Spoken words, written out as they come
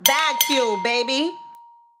Fuel, baby.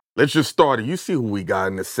 Let's just start it. You see who we got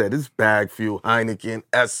in the set. It's Bag Fuel, Heineken,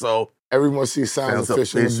 Esso. Everyone sees Sounds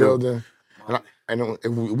Official in the building.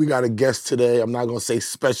 And we got a guest today. I'm not going to say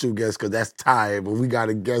special guest because that's tired, but we got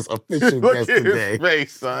a official guest today. His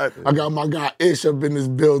face, son. I got my guy Ish up in this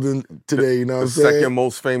building today, you know what I'm saying? Second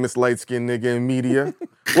most famous light-skinned nigga in media.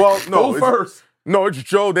 Well, no. Who first? No, it's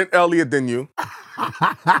Joe, then Elliot, then you.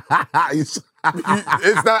 It's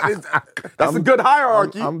that's a good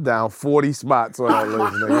hierarchy. I'm down 40 spots on that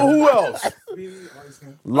list, nigga. Who else?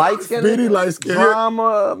 Light skin, Speedy light skin.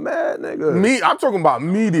 Drama, mad nigga. Me, I'm talking about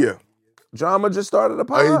media. Drama just started a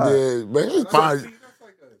pod. Oh, he did. But his pod,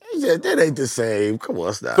 that ain't the same. Come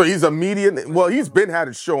on, stop. So he's a media. Well, he's been had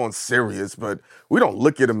a show on Sirius, but we don't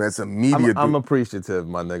look at him as a media. I'm appreciative,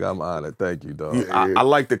 my nigga. I'm honored. Thank you, dog. I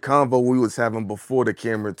like the convo we was having before the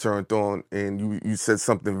camera turned on, and you said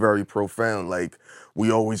something very profound. Like,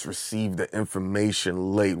 we always receive the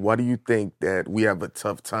information late. Why do you think that we have a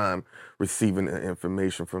tough time receiving the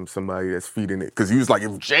information from somebody that's feeding it? Because he was like,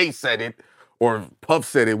 if Jay said it or if Puff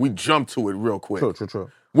said it, we jump to it real quick.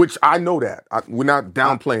 True. Which I know that. We're not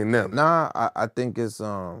downplaying them. Nah, I think it's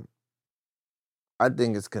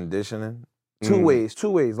conditioning. Two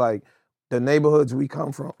ways. Like the neighborhoods we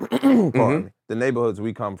come from, pardon me, the neighborhoods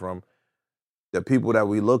we come from, the people that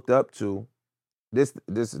we looked up to. This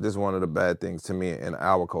is one of the bad things to me in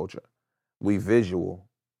our culture. We visual.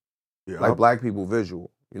 Yeah. Like black people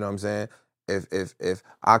visual. You know what I'm saying? If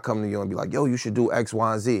I come to you and be like, yo, you should do X,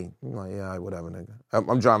 Y, and Z. I'm like, yeah, all right, whatever, nigga.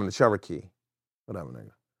 I'm driving the Cherokee. Whatever,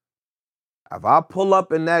 nigga. If I pull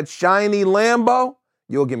up in that shiny Lambo,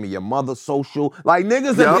 you'll give me your mother's social. Like,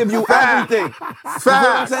 niggas will give you everything. You know what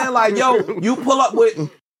I'm saying? Like, yo, you pull up with, you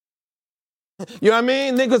know what I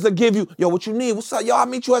mean? Niggas will give you, yo, what you need? What's up? Yo, I'll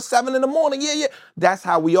meet you at 7 in the morning. Yeah. That's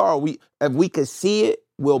how we are. If we could see it,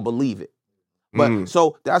 we'll believe it. But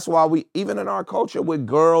so that's why we, even in our culture with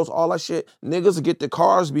girls, all that shit, niggas get the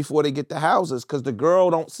cars before they get the houses because the girl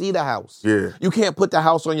don't see the house. Yeah. You can't put the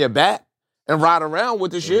house on your back and ride around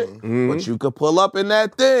with the shit. But you could pull up in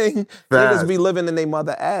that thing. Niggas be living in their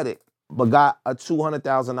mother attic, but got a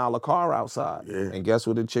 $200,000 car outside. Yeah. And guess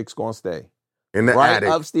where the chick's gonna stay? In the attic.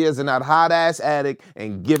 Right upstairs in that hot-ass attic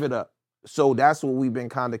and give it up. So that's what we've been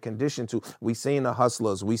kind of conditioned to. We seen the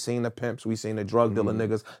hustlers, we seen the pimps, we seen the drug dealer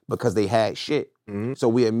niggas because they had shit. So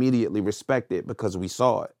we immediately respect it because we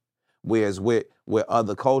saw it. Whereas with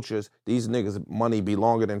other cultures, these niggas' money be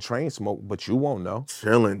longer than train smoke, but you won't know.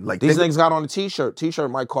 Chilling. Like these niggas got on a t-shirt.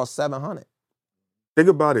 T-shirt might cost $700. Think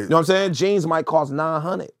about it. You know what I'm saying? Jeans might cost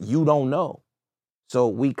 $900. You don't know. So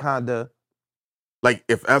we kind of... Like,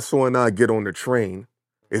 if Esso and I get on the train,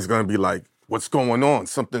 it's going to be like, what's going on?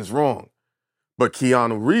 Something's wrong. But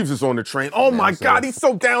Keanu Reeves is on the train. Oh, my God, he's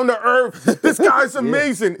so down to earth. This guy's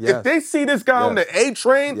amazing. Yes. If they see this guy on the A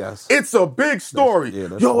train, it's a big story.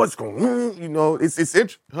 Yo, what's going on? You know,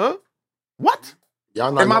 it's huh? What?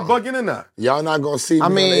 Y'all not Am I bugging or not? Y'all not going to see me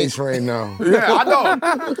on the A train now. Yeah, I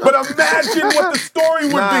know. But imagine what the story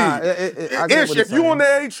would be. Ish, if you on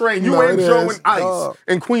the A train, you ain't Joe and Ice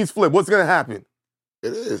and Queens Flip, what's going to happen?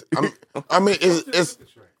 It is. I mean, it's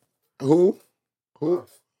who?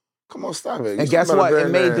 Come on, stop it. And guess what? It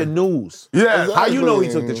made the news. Yeah. How you know he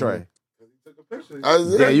took the train?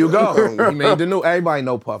 There you go. He made the news. Everybody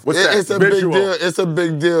know Puff. What's that? It's a big deal. It's a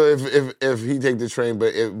big deal if he take the train.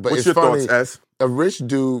 But what's it's your funny. thoughts, S? A rich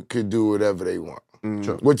dude could do whatever they want,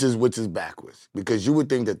 which is backwards. Because you would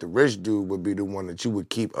think that the rich dude would be the one that you would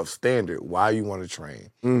keep of standard. Why you want to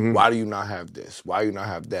train? Why do you not have this? Why you not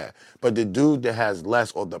have that? But the dude that has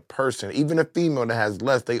less, or the person, even a female that has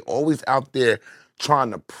less, they always out there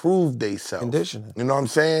trying to prove themselves. Conditioning. You know what I'm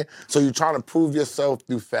saying? So you're trying to prove yourself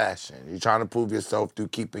through fashion. You're trying to prove yourself through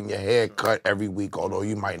keeping your hair cut every week, although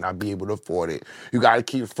you might not be able to afford it. You got to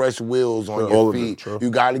keep fresh wheels on your feet.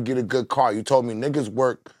 You got to get a good car. You told me niggas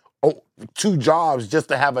work 2 jobs just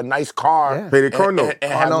to have a nice car. Pay the car note.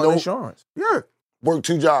 And have no insurance. Yeah. Work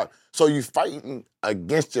 2 jobs. So you fighting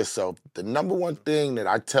against yourself. The number one thing that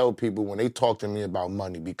I tell people when they talk to me about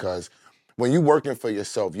money, because when you're working for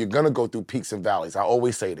yourself, you're going to go through peaks and valleys. I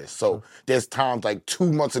always say this. So there's times like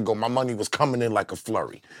 2 months ago, my money was coming in like a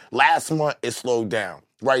flurry. Last month, it slowed down.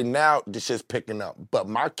 Right now, this shit's picking up. But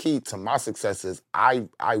my key to my success is I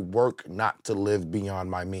work not to live beyond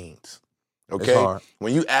my means. Okay?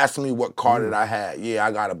 When you ask me what car did I have, yeah,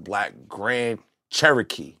 I got a black Grand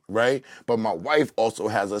Cherokee, right? But my wife also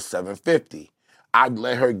has a 750. I'd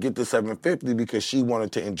let her get the 750 because she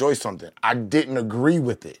wanted to enjoy something. I didn't agree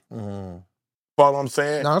with it. Follow what I'm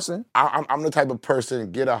saying? No, I'm saying. I'm the type of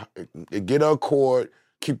person, get a Accord,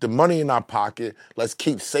 keep the money in our pocket, let's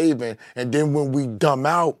keep saving, and then when we dumb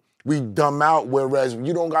out, we dumb out, whereas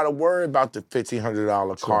you don't got to worry about the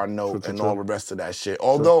 $1,500 car note and all the rest of that shit.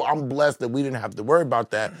 Although I'm blessed that we didn't have to worry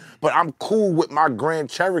about that, but I'm cool with my Grand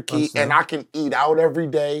Cherokee, and I can eat out every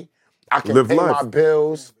day. I can pay my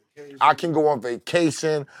bills. I can go on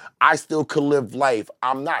vacation. I still could live life.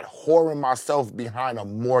 I'm not whoring myself behind a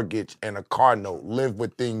mortgage and a car note. Live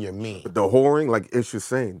within your means. But the whoring, like Ish is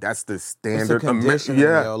saying, that's the standard. It's a condition,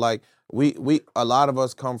 yo. Like we a lot of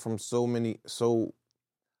us come from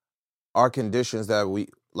our conditions that we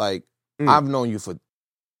like. I've known you for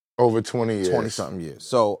over 20 years. 20-something years.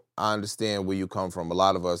 So I understand where you come from. A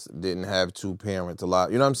lot of us didn't have two parents. You know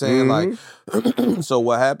what I'm saying? Like, so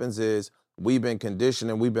what happens is we've been conditioned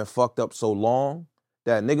and we've been fucked up so long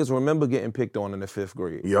that niggas remember getting picked on in the 5th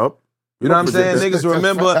grade. Yup. You know what I'm saying? Niggas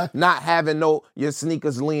remember not having your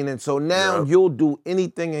sneakers leaning. So now you'll do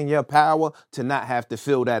anything in your power to not have to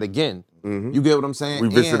feel that again. You get what I'm saying?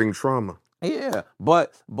 Revisiting trauma. Yeah.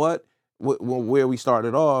 But where we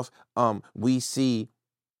started off, we see,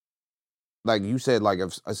 like you said, like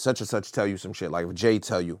if such and such tell you some shit, like if Jay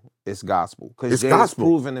tell you, it's gospel. Because Jay's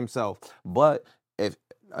proven himself. But if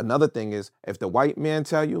another thing is, if the white man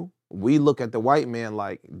tell you, we look at the white man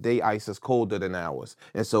like they ice is colder than ours.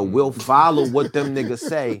 And so we'll follow what them niggas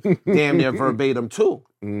say, damn near verbatim too.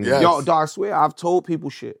 Yes. Yo, dog, I swear, I've told people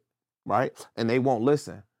shit, right? And they won't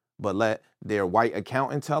listen. But let their white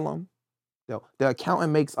accountant tell them, yo, the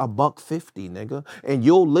accountant makes $1.50, nigga. And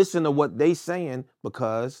you'll listen to what they saying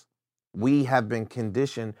because we have been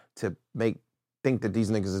conditioned to think that these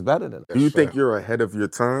niggas is better than us. Do you think you're ahead of your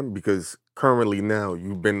time? Because currently now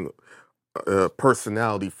you've been a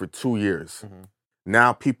personality for 2 years.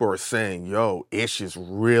 Now people are saying, yo, Ish is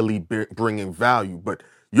really bringing value. But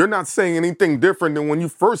you're not saying anything different than when you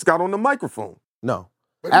first got on the microphone. No.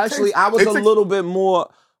 Actually, I was a little bit more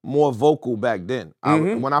vocal back then.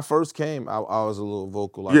 When I first came, I was a little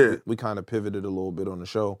vocal. Like, we kind of pivoted a little bit on the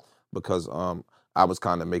show because I was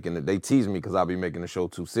kind of making it. They teased me because I'll be making the show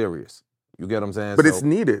too serious. You get what I'm saying? But it's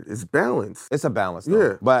needed. It's balanced. It's a balance,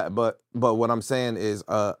 though. Yeah. But what I'm saying is,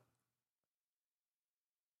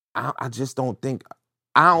 I just don't think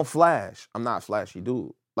I don't flash. I'm not a flashy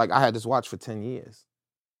dude. Like I had this watch for 10 years.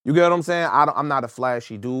 You get what I'm saying? I'm not a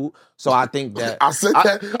flashy dude, so I think that I said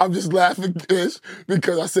that. I'm just laughing, Ish,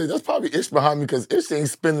 because I said that's probably Ish behind me because Ish ain't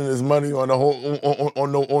spending his money on the whole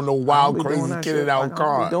on the wild crazy kitted out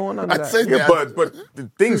car. I said that. But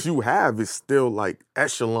the things you have is still like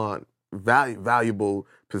echelon valuable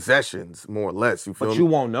possessions, more or less. You feel me? But you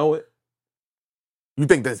won't know it. You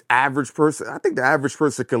think this average person? I think the average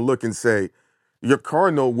person can look and say, your car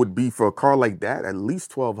note would be for a car like that at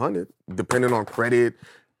least $1,200, depending on credit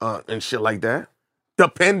and shit like that.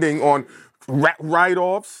 Depending on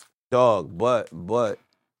write-offs. Dog, but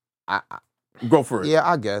I go for it. Yeah,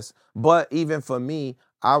 I guess. But even for me,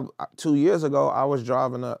 2 years ago, I was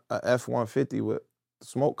driving a F-150 with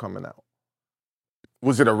smoke coming out.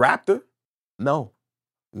 Was it a Raptor? No,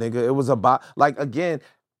 nigga, it was again.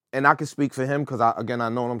 And I can speak for him because, I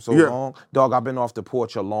know him so long. Dog, I've been off the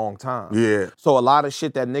porch a long time. Yeah. So a lot of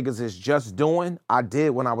shit that niggas is just doing, I did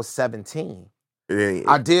when I was 17. Yeah.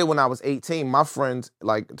 I did when I was 18. My friends,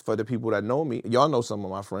 like, for the people that know me, y'all know some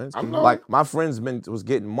of my friends. I know. Like, my friends was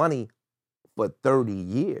getting money for 30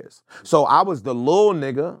 years. So I was the little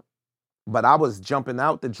nigga, but I was jumping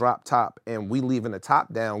out the drop top and we leaving the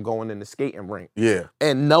top down going in the skating rink. Yeah.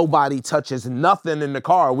 And nobody touches nothing in the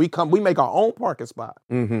car. We make our own parking spot.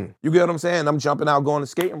 Mm-hmm. You get what I'm saying? I'm jumping out going to the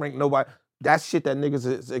skating rink. Nobody. That's shit that niggas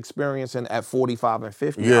is experiencing at 45 and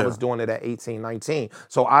 50. Yeah. I was doing it at 18, 19.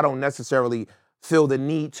 So I don't necessarily feel the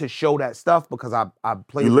need to show that stuff because I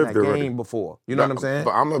played in that game before. You know what I'm saying?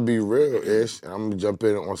 But I'm going to be real-ish, and I'm going to jump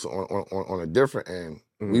in on a different end.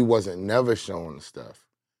 Mm-hmm. We wasn't never showing the stuff.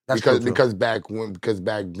 Because back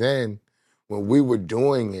then, when we were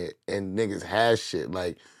doing it and niggas had shit,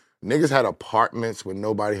 like niggas had apartments when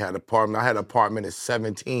nobody had an apartment. I had an apartment at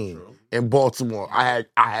 17 in Baltimore. I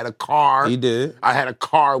had a car. He did. I had a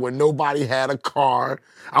car when nobody had a car.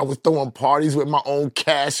 I was throwing parties with my own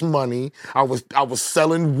cash money. I was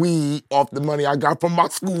selling weed off the money I got from my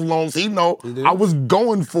school loans. I was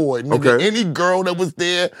going for it. Nigga. Okay. Any girl that was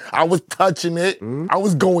there, I was touching it. Mm-hmm. I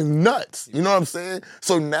was going nuts. You know what I'm saying?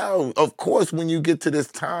 So now, of course, when you get to this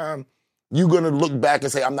time, you're going to look back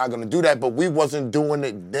and say, I'm not going to do that, but we wasn't doing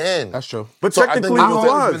it then. That's true. But so technically I've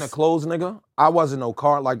always been a clothes nigga. I wasn't no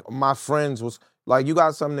car. Like, my friends was, like, you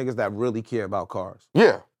got some niggas that really care about cars.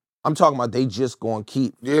 Yeah. I'm talking about they just going to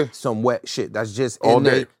keep some wet shit. That's just all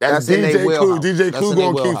day. That's DJ Clue. DJ Clue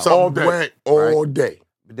going to keep something wet all day.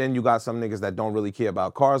 But then you got some niggas that don't really care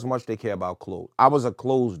about cars much. They care about clothes. I was a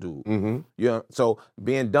clothes dude. Yeah. So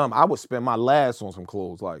being dumb, I would spend my last on some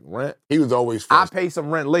clothes like rent. He was always I fresh. pay some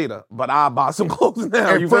rent later, but I buy some clothes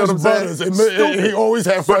now. And You feel fresh what I'm butters. saying? He always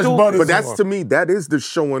had fresh butters. But that's, to me, that is the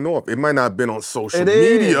showing off. It might not have been on social It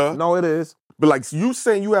is. media. No, it is. But like you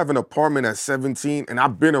saying you have an apartment at 17, and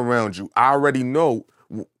I've been around you. I already know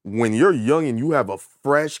when you're young and you have a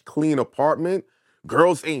fresh, clean apartment,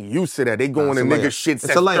 girls ain't used to that. They go in a nigga shit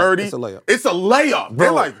at 30. It's a layup. It's a layup. Bro,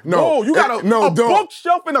 They're like, no, you got a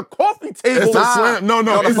bookshelf and a coffee table. It's a slam. No,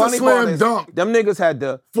 the it's a funny part slam is, dunk. Them niggas had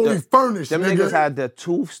the Fully furnished, Them nigga. niggas had the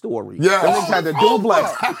two-story. Yeah. Them niggas had the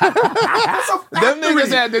duplex. Them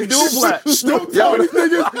niggas had the duplex. Don't tell these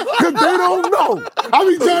niggas, because they don't know. I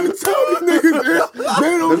be trying to tell these niggas this.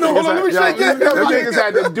 They don't know. Hold on, let me shake it. Them niggas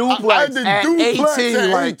had the duplex at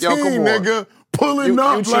 18. Like, yo, come on. nigga. Pulling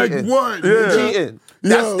up you like cheating. what? You nigga? cheating.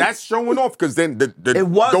 That's showing off, because then the It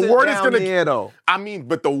wasn't word down is gonna. there, though. I mean,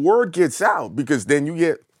 but the word gets out, because then you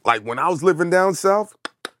get, like, when I was living down south,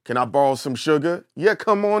 can I borrow some sugar? Yeah,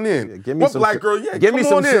 come on in. Yeah, give me what some black su- girl? Yeah, give come me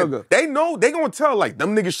some on in. sugar. They know, they gonna tell, like,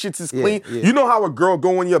 them niggas shits is clean. yeah. You know how a girl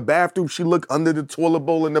go in your bathroom, she look under the toilet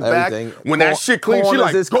bowl in the Everything. back. When that shit clean, she Corners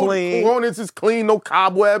like, is clean. corners is clean, no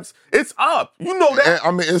cobwebs. It's up. You know that. And, I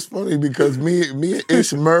mean, it's funny because me and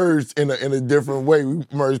Ish merged in a different way. We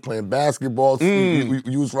merged playing basketball. We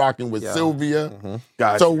was rocking with Sylvia.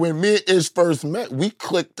 Gotcha. So when me and Ish first met, we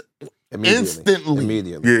clicked instantly.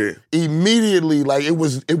 Immediately. Like it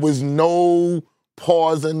was no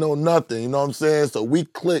pause and no nothing. You know what I'm saying? So we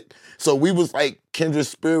clicked. So we was like kindred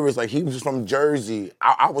spirits. Like he was from Jersey.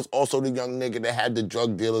 I was also the young nigga that had the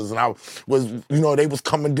drug dealers, and I was, they was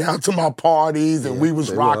coming down to my parties, and we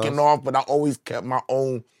was rocking off. But I always kept my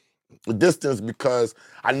own distance because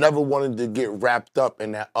I never wanted to get wrapped up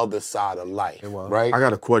in that other side of life. Right? I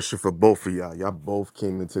got a question for both of y'all. Y'all both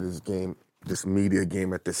came into this game, this media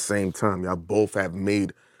game, at the same time. Y'all both have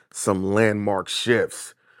made some landmark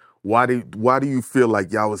shifts. Why do you feel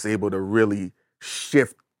like y'all was able to really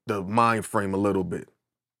shift the mind frame a little bit?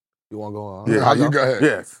 You want to go on? Yeah, you go ahead.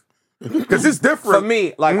 Yes. Because it's different. For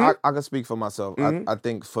me, like, I can speak for myself. I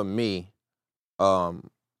think for me, not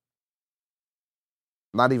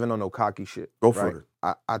even on no cocky shit. Go for it.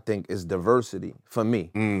 I think it's diversity for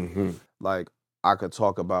me. Like, I could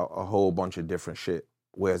talk about a whole bunch of different shit,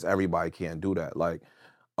 whereas everybody can't do that. Like,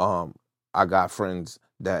 I got friends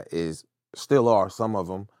that still are, some of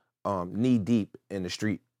them, knee deep in the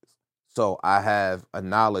street. So I have a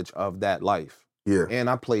knowledge of that life. Yeah. And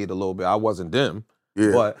I played a little bit. I wasn't them.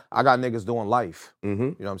 Yeah. But I got niggas doing life. Mm-hmm. You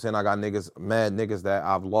know what I'm saying? I got mad niggas that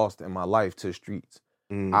I've lost in my life to the streets.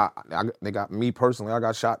 They got me personally, I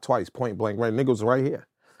got shot twice, point blank, right? Niggas right here.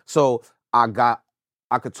 So I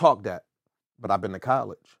could talk that, but I've been to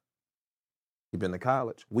college. You've been to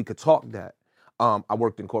college. We could talk that. I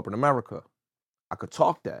worked in corporate America. I could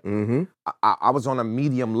talk that. I was on a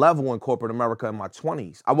medium level in corporate America in my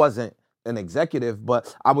 20s. I wasn't an executive,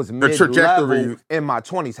 but I was mid-level in my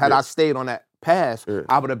 20s. Had I stayed on that path,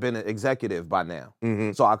 I would have been an executive by now.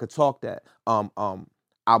 So I could talk that.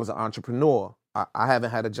 I was an entrepreneur. I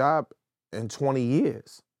haven't had a job in 20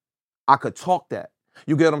 years. I could talk that.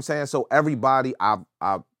 You get what I'm saying? So everybody, I've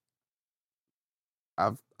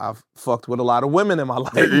fucked with a lot of women in my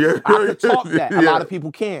life. I could talk that. A lot of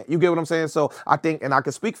people can't. You get what I'm saying? So I think, and I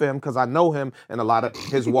can speak for him because I know him and a lot of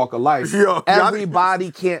his walk of life. Everybody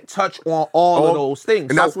can't touch on all of those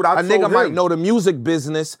things. And so that's what I told A nigga him. might know the music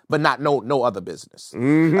business, but not know no other business. A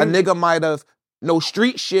nigga might have know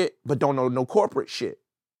street shit, but don't know no corporate shit.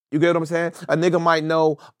 You get what I'm saying? A nigga might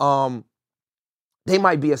know, they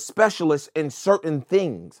might be a specialist in certain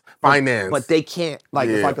things. Finance. But they can't,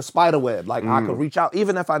 it's like a spider web. Like, I could reach out.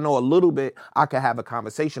 Even if I know a little bit, I could have a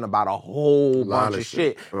conversation about a whole bunch of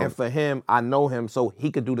shit. And for him, I know him, so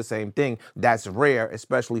he could do the same thing. That's rare,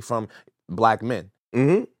 especially from black men.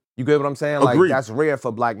 You get what I'm saying? Agreed. Like, that's rare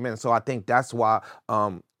for black men. So I think that's why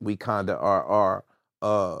we kind of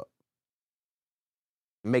are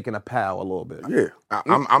making a pal a little bit. Yeah.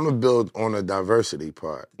 I'm going to build on the diversity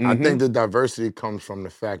part. I think the diversity comes from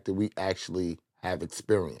the fact that we actually have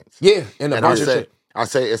experience. Yeah, and I say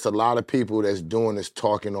it's a lot of people that's doing this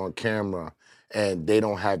talking on camera and they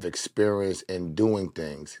don't have experience in doing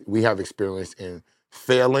things. We have experience in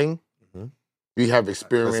failing. We have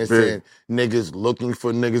experience in niggas looking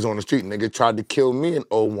for niggas on the street. Nigga tried to kill me in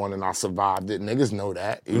 01 and I survived it. Niggas know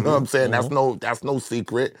that. You know what I'm saying? That's no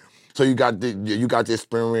secret. So you got the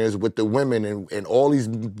experience with the women and all these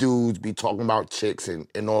dudes be talking about chicks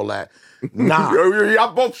and all that. Nah.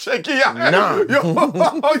 Y'all both shaky. Nah. You know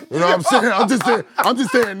what I'm saying? I'm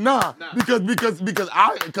just saying nah. Because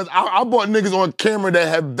I bought niggas on camera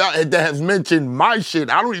that has mentioned my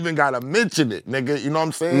shit. I don't even gotta mention it, nigga. You know what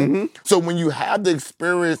I'm saying? Mm-hmm. So when you have the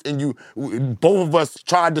experience and both of us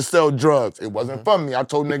tried to sell drugs, it wasn't for me. I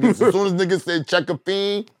told niggas, as soon as niggas said check a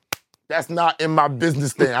fiend, that's not in my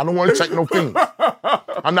business thing. I don't want to check no fiends.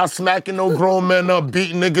 I'm not smacking no grown men up,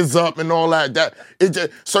 beating niggas up and all that.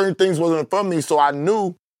 Certain things wasn't for me, so I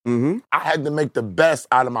knew I had to make the best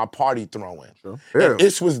out of my party throwing. Sure. Yeah. And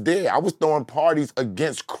Ish was there. I was throwing parties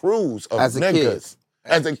against crews of As a niggas. kid.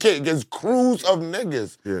 As a kid, against crews of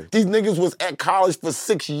niggas. Yeah. These niggas was at college for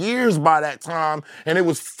 6 years by that time, and it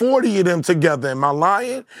was 40 of them together. Am I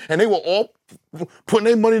lying? And they were all putting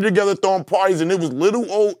their money together, throwing parties, and it was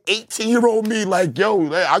little old 18-year-old me like,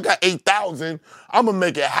 yo, I got 8,000. I'm going to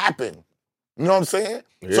make it happen. You know what I'm saying?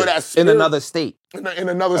 Yeah. So that's In another state. in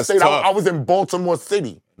another That's state. tough. I was in Baltimore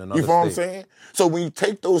City. You another know what I'm state. saying? So when you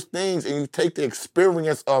take those things and you take the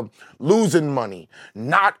experience of losing money,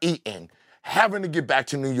 not eating, having to get back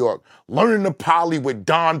to New York, learning to poly with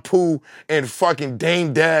Don Pooh and fucking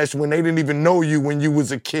Dame Dash when they didn't even know you when you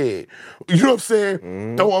was a kid. You know what I'm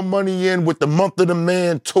saying? Throwing money in with the Month of the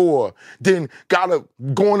Man tour. Then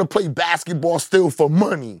going to play basketball still for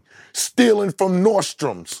money. Stealing from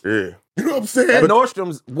Nordstrom's. Yeah. You know what I'm saying? At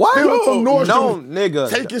Nordstrom's, what? Stealing from No, Nordstrom's. nigga.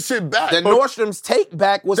 Taking shit back. The Nordstrom's take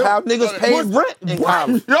back was how niggas paid rent in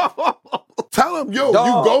college. Yo, tell him, yo,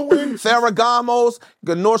 Dog, you going? Ferragamo's,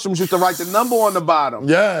 the Nordstrom's used to write the number on the bottom.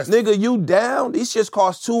 Yes. Nigga, you down? These shits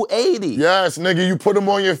cost $280. Yes, nigga, you put them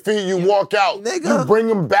on your feet, you walk out. Nigga. You bring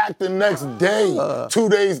them back the next day, 2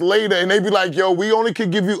 days later, and they be like, yo, we only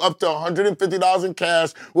could give you up to $150 in cash.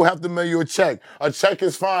 We'll have to mail you a check. A check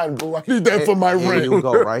is fine, boo. I need that for my Here rent. you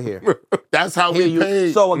go, right here. That's how we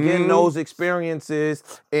paid. So again, those experiences,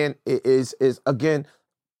 and it is again,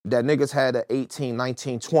 that niggas had at 18,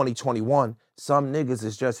 19, 20, 21. Some niggas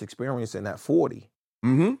is just experiencing at 40.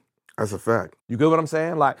 Mm-hmm. That's a fact. You get what I'm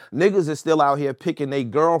saying? Like, niggas is still out here picking their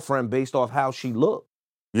girlfriend based off how she look.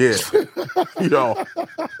 Yeah. Yo.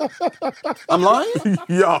 I'm lying?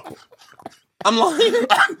 Yo. I'm lying?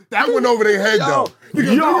 That went over their head, though.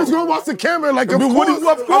 Because niggas gonna watch the camera like, of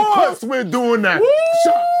course we're doing that.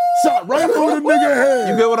 Shot right over the nigga head.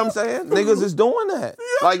 You get what I'm saying? Niggas is doing that.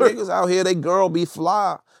 Like, niggas out here, they girl be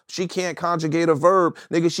fly. She can't conjugate a verb.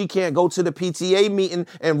 Nigga, she can't go to the PTA meeting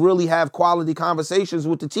and really have quality conversations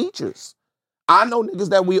with the teachers. I know niggas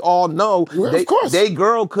that we all know. Well, of course. They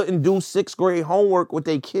girl couldn't do 6th grade homework with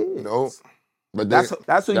their kids. No. But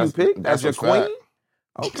That's who you pick as your queen?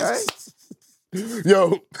 Okay.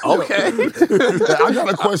 Yo. Okay. I got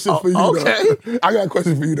a question for you, Okay. though. I got a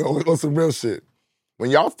question for you, though, on some real shit. When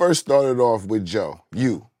y'all first started off with Joe,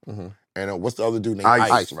 and what's the other dude named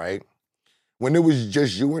Ice, right? When it was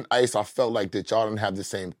just you and Ice, I felt like that y'all didn't have the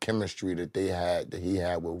same chemistry that he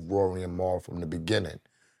had with Rory and Maul from the beginning.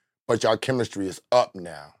 But y'all chemistry is up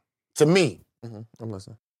now. To me. I'm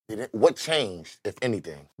listening. What changed, if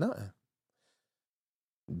anything? Nothing.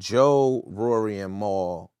 Joe, Rory, and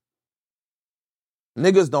Maul,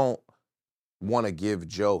 niggas don't want to give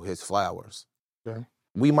Joe his flowers. Okay.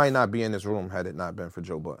 We might not be in this room had it not been for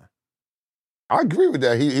Joe Budden. I agree with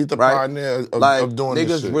that. He's the Right? pioneer of doing niggas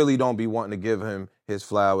this shit. really don't be wanting to give him his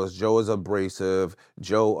flowers. Joe is abrasive.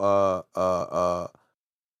 Joe,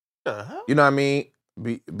 you know what I mean?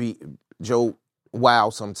 Joe, wow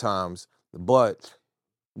sometimes. But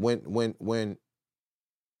when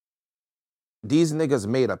these niggas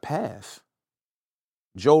made a path,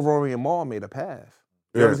 Joe, Rory, and Maul made a path.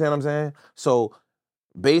 You understand what I'm saying? So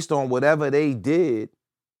based on whatever they did,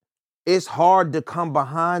 it's hard to come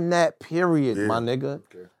behind that, period, my nigga.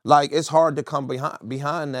 Okay. Like, it's hard to come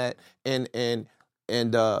behind that, and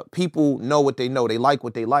people know what they know. They like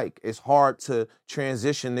what they like. It's hard to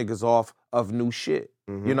transition niggas off of new shit.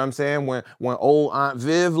 You know what I'm saying? When old Aunt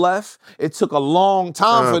Viv left, it took a long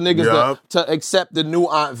time for niggas to accept the new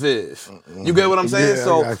Aunt Viv. You get what I'm saying?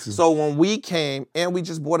 Yeah, so when we came, and we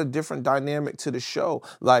just brought a different dynamic to the show.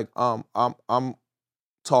 Like, I'm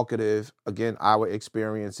talkative, again, our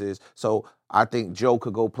experiences. So I think Joe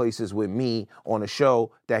could go places with me on a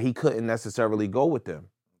show that he couldn't necessarily go with them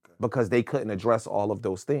because they couldn't address all of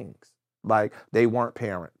those things. Like, they weren't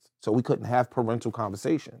parents. So we couldn't have parental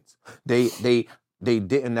conversations. They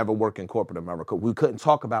didn't never work in corporate America. We couldn't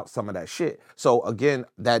talk about some of that shit. So again,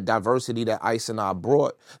 that diversity that Ice and I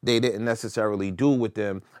brought, they didn't necessarily do with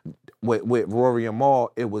them. with Rory and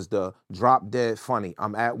Maul, it was the drop dead funny.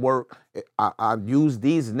 I'm at work. I use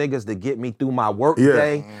these niggas to get me through my work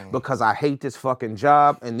day because I hate this fucking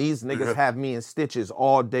job, and these niggas have me in stitches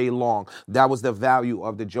all day long. That was the value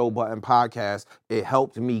of the Joe Budden podcast. It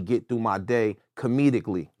helped me get through my day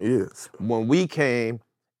comedically. Yes. When we came,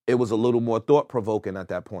 it was a little more thought-provoking at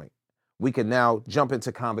that point. We could now jump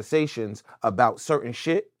into conversations about certain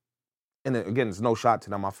shit. And then, again, there's no shot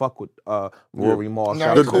to them. I fuck with Rory Maul.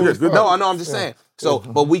 No, I'm just saying. So,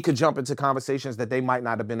 but we could jump into conversations that they might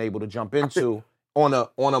not have been able to jump into on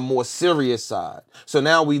a more serious side. So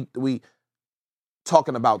now we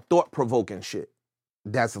talking about thought-provoking shit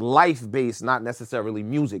that's life-based, not necessarily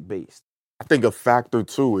music-based. I think a factor,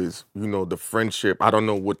 too, is, the friendship. I don't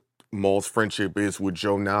know what Maul's friendship is with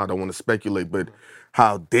Joe now. I don't want to speculate, but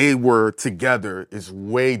how they were together is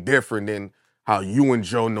way different than how you and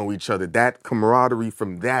Joe know each other. That camaraderie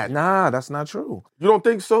from that. Nah, that's not true. You don't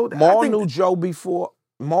think so? Maul knew Joe before.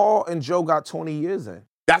 Maul and Joe got 20 years in.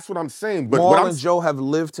 That's what I'm saying. But Maul and Joe have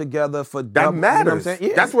lived together for that matters. You know what I'm saying?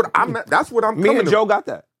 Yeah. That's what I'm Me and Joe got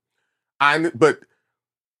that. But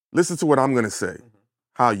listen to what I'm gonna say.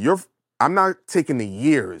 I'm not taking the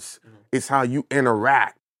years. It's how you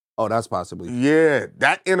interact. Oh, that's possibly. Yeah,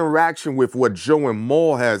 that interaction with what Joe and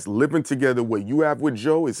Maul has living together, what you have with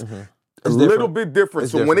Joe is a little bit different.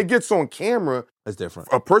 So when it gets on camera, it's different.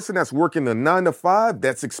 A person that's working a 9 to 5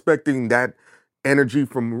 that's expecting that energy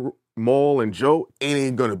from Maul and Joe, it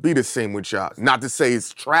ain't gonna be the same with y'all. Not to say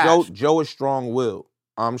it's trash. Joe is strong-willed.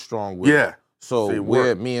 I'm strong-willed. Yeah. So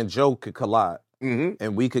me and Joe could collide,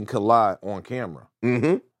 and we can collide on camera.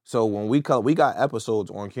 Mm-hmm. So when we got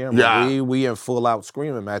episodes on camera, we in full-out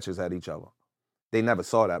screaming matches at each other. They never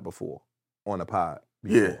saw that before on a pod.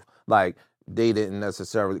 Yeah. Like, they didn't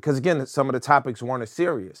necessarily, because again, some of the topics weren't as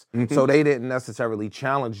serious. So they didn't necessarily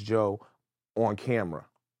challenge Joe on camera.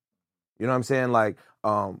 You know what I'm saying? Like,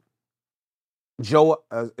 Joe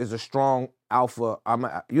is a strong alpha.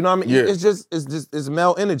 You know what I mean? Yeah. It's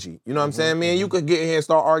male energy. You know what I'm saying? Man, you could get in here and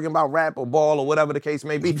start arguing about rap or ball or whatever the case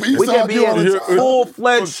may be. We can be in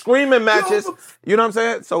full-fledged screaming matches. You know what I'm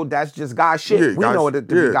saying? So that's just guy shit. Yeah, we know it to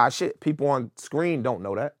be guy shit. People on screen don't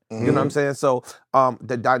know that. You know what I'm saying? So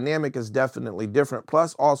the dynamic is definitely different.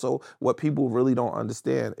 Plus, also, what people really don't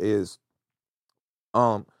understand is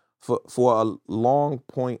for a long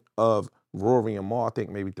point of Rory and Maul, I think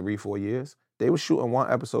maybe 3-4 years, they were shooting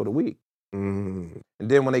one episode a week. And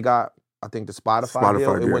then when they got, I think, the Spotify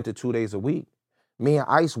deal, it went to 2 days a week. Me and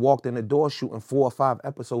Ice walked in the door shooting 4 or 5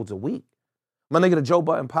 episodes a week. My nigga, the Joe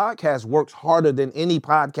Budden podcast works harder than any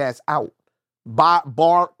podcast out.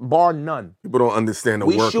 Bar none. People don't understand the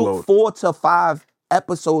we workload. We shoot 4 to 5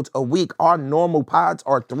 episodes a week. Our normal pods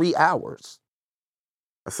are 3 hours.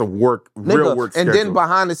 That's a real work schedule. And then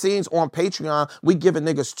behind the scenes on Patreon, we giving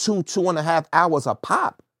niggas 2.5 hours a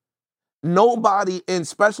pop. Nobody,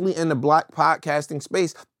 especially in the black podcasting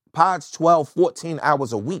space, pods 12, 14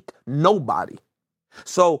 hours a week. Nobody.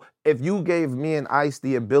 So if you gave me and Ice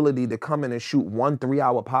the ability to come in and shoot 1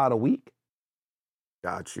 3-hour pod a week.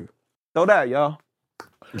 Got you. Throw that, y'all.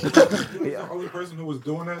 The only person who was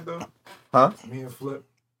doing that, though? Huh? Me and Flip.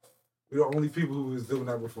 We're the only people who was doing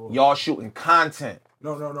that before. Y'all shooting content.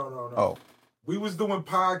 No. Oh. We was doing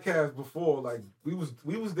podcasts before. Like, we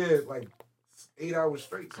was there, like, 8 hours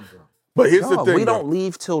straight sometimes. But here's the thing. We don't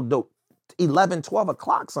leave till 11, 12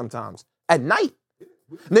 o'clock sometimes at night.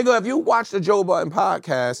 Nigga, if you watch the Joe Budden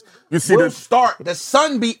podcast, the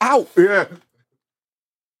sun be out. Yeah.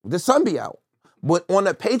 The sun be out. But on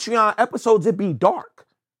the Patreon episodes, it be dark.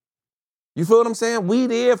 You feel what I'm saying? We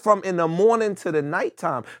there from in the morning to the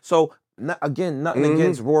nighttime. So, again, nothing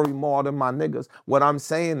against Rory Maul and my niggas. What I'm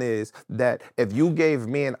saying is that if you gave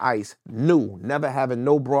me and Ice never having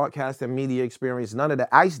no broadcasting media experience, none of that.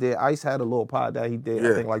 Ice did. Ice had a little pod that he did,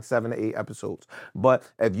 I think like 7 to 8 episodes. But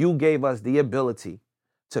if you gave us the ability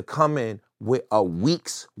to come in with a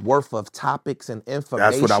week's worth of topics and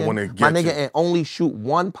information, that's what I want to get my nigga, and only shoot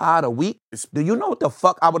 1 pod a week, do you know what the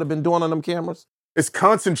fuck I would have been doing on them cameras? It's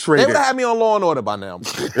concentrated. They would have had me on Law and Order by now.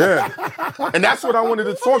 Yeah. And that's what I wanted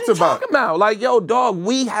to talk about. Like, yo, dog,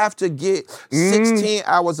 we have to get 16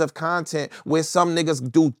 hours of content where some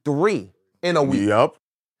niggas do 3 in a week. Yep.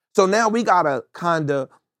 So now we got to kind of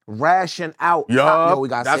ration out. Yo, we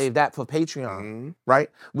got to save that for Patreon, right?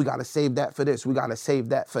 We got to save that for this. We got to save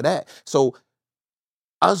that for that. So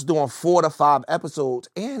us doing 4 to 5 episodes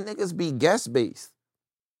and niggas be guest-based.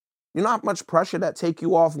 You know how much pressure that take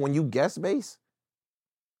you off when you guest-based?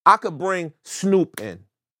 I could bring Snoop in.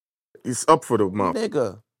 He's up for the month.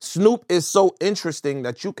 Nigga, Snoop is so interesting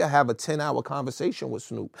that you can have a 10-hour conversation with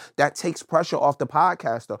Snoop. That takes pressure off the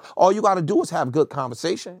podcaster. All you got to do is have good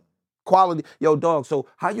conversation. Quality. Yo, dog, so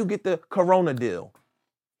how you get the Corona deal?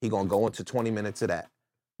 He gonna go into 20 minutes of that.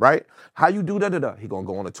 Right? How you do da-da-da? He gonna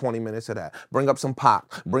go into 20 minutes of that. Bring up some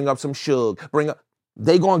Pac, bring up some Suge,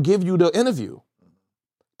 they gonna give you the interview.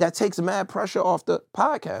 That takes mad pressure off the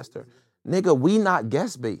podcaster. Nigga, we not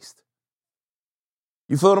guest-based.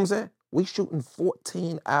 You feel what I'm saying? We shooting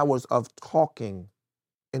 14 hours of talking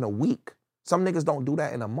in a week. Some niggas don't do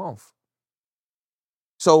that in a month.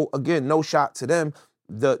 So again, no shot to them.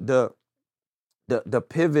 The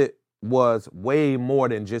pivot was way more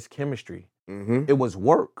than just chemistry. Mm-hmm. It was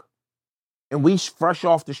work. And we fresh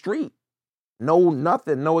off the street. No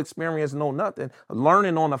nothing, no experience, no nothing.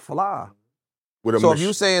 Learning on the fly. So if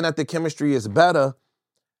you saying that the chemistry is better,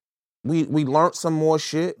 we learned some more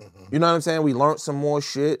shit. You know what I'm saying? We learned some more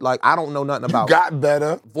shit. Like, I don't know nothing about got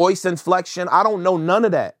better. Voice inflection. I don't know none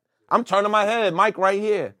of that. I'm turning my head, mic right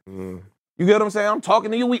here. You get what I'm saying? I'm talking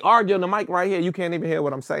to you, we arguing, the mic right here. You can't even hear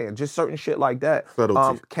what I'm saying. Just certain shit like that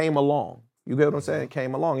came along. You get what I'm saying?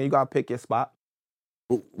 Came along, and you got to pick your spot.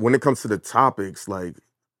 When it comes to the topics, like,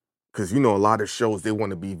 because, you know, a lot of shows, they want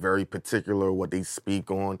to be very particular what they speak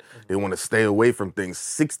on. They want to stay away from things.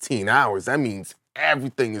 16 hours, that means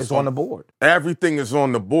everything is on the board. Everything is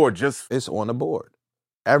on the board. It's on the board.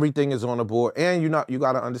 Everything is on the board. And you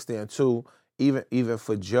got to understand, too, even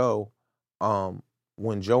for Joe,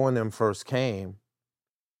 when Joe and them first came,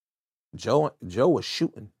 Joe was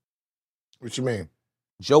shooting. What you mean?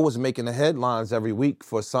 Joe was making the headlines every week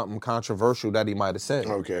for something controversial that he might have said.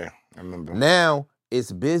 Okay, I remember. Now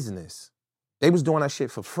it's business. They was doing that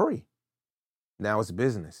shit for free. Now it's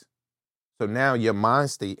business. So now your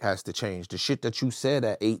mind state has to change. The shit that you said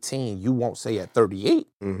at 18, you won't say at 38.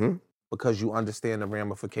 Because you understand the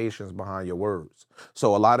ramifications behind your words.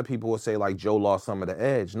 So a lot of people will say, like, Joe lost some of the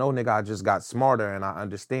edge. No, nigga, I just got smarter and I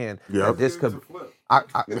understand that this could...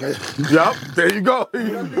 Yep, there you go. I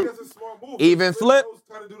think that's a smart move. Even Flip...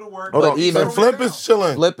 But even Flip is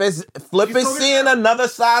chilling. Flip is seeing another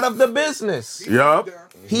side of the business. Yep.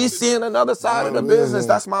 He's seeing another side of the business.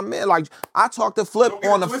 That's my man. Like, I talk to Flip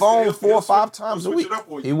on the phone 4 or 5 times a week.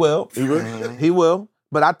 He will. He will.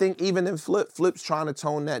 But I think even in Flip's trying to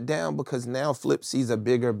tone that down because now Flip sees a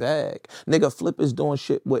bigger bag. Nigga, Flip is doing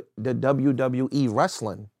shit with the WWE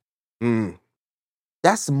wrestling.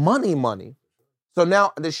 That's money. So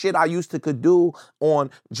now the shit I used to could do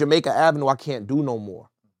on Jamaica Avenue, I can't do no more.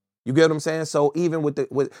 You get what I'm saying? So even with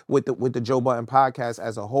the Joe Budden podcast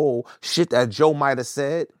as a whole, shit that Joe might have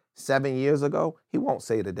said 7 years ago, he won't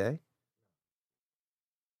say today.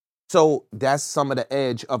 So that's some of the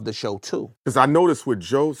edge of the show too. Because I notice with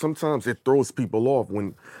Joe, sometimes it throws people off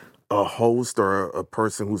when a host or a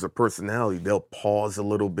person who's a personality, they'll pause a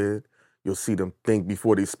little bit. You'll see them think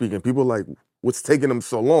before they speak. And people are like, what's taking them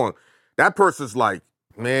so long? That person's like,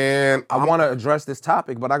 man, I want to address this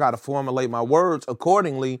topic, but I got to formulate my words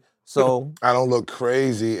accordingly so I don't look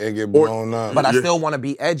crazy and get blown up. But I still want to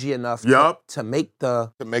be edgy enough to make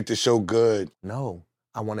the show good. No.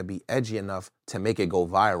 I want to be edgy enough to make it go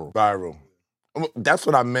viral. That's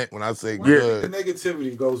what I meant when I say good. The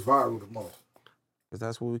negativity goes viral the most. Because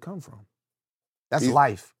that's where we come from. That's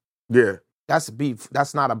life. Yeah. That's beef.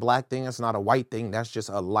 That's not a black thing. That's not a white thing. That's just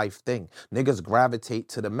a life thing. Niggas gravitate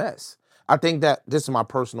to the mess. I think that, this is my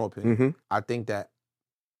personal opinion, I think that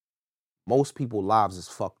most people's lives is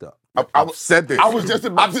fucked up. I've said this. I was just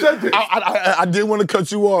about to. I didn't want to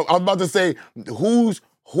cut you off. I was about to say,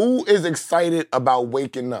 who is excited about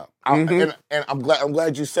waking up? And I'm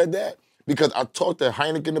glad you said that because I talked to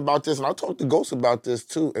Heineken about this and I talked to Ghost about this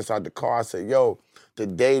too inside the car. I said, yo,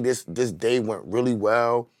 this day went really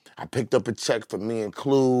well. I picked up a check for me and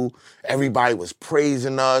Clue. Everybody was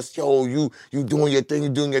praising us. Yo, you doing your thing, you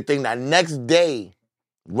doing your thing. That next day,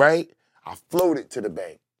 right, I floated to the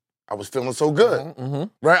bank. I was feeling so good,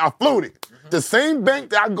 right? I floated. The same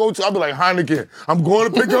bank that I go to, I'll be like, Heineken, I'm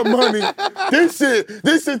going to pick up money. This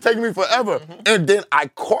shit taking me forever. And then I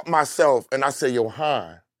caught myself and I said, yo,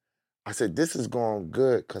 Hein, I said, this is going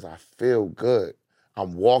good because I feel good.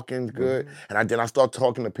 I'm walking good. And then I start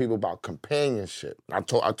talking to people about companionship. I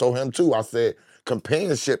told him too, I said,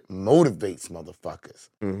 companionship motivates motherfuckers.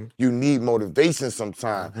 You need motivation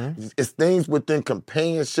sometimes. It's things within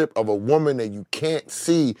companionship of a woman that you can't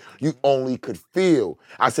see, you only could feel.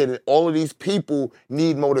 I said that all of these people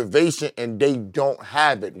need motivation and they don't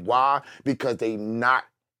have it. Why? Because they not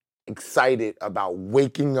excited about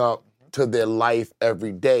waking up to their life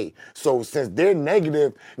every day. So since they're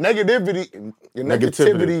negativity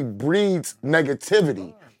breeds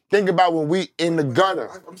negativity. Think about when we in the gutter.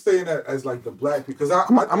 I'm saying that as like the black people, because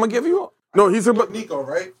I'm gonna give you. No, he's about Nico,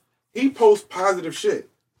 right? He posts positive shit,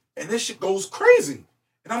 and this shit goes crazy.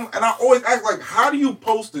 And I always ask, like, how do you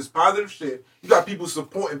post this positive shit? You got people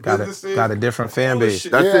supporting businesses. Got a different fan base.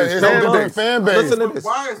 That's it's a different fan base. Listen to this.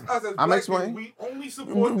 Why is us as black people, we only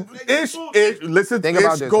support the negative bullshit? Listen, Think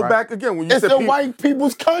about this, go right? back again. When you It's said the white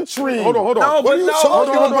people's country. Hold on. No, What are you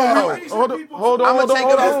talking about? Hold on.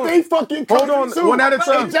 It's they fucking country Hold on, too. one at a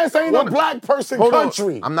time. It just ain't a black person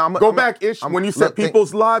country. Go back, Ish. When you said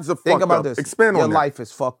people's lives are fucked up. Think about this. Expand on Your that. life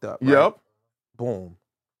is fucked up. Right? Yep. Boom.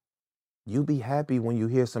 You be happy when you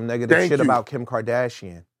hear some negative shit about Kim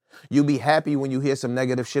Kardashian. You be happy when you hear some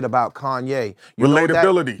negative shit about Kanye.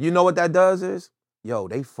 Relatability. You know what that does is? Yo,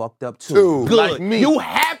 they fucked up too. Good. Like me. You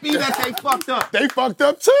happy that they fucked up. They fucked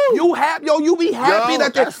up too. You be happy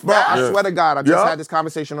that they... Bro, I swear to God, I just had this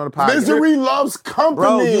conversation on the podcast. Misery loves company.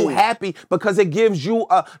 Bro, you happy because it gives you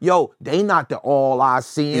they not the all I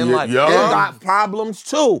seeing. Like, they got problems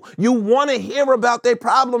too. You want to hear about their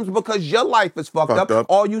problems because your life is fucked up.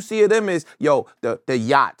 All you see of them is, the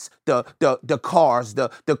yachts, the cars, the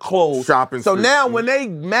clothes. Shopping so street. now when they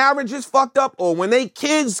marriage is fucked up or when they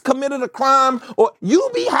kids committed a crime, or you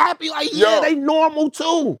be happy like, they normal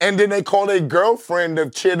too. And then they call their girlfriend to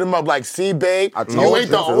cheer them up like, see, babe, you told ain't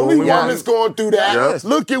you. the only one Yes. that's going through that. Yes.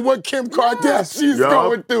 Look at what Kim Kardashian's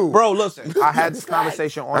going through. Bro, listen, I had this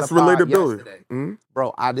conversation on That's the pod relatability. yesterday. Mm-hmm.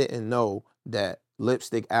 Bro, I didn't know that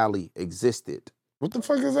Lipstick Alley existed. What the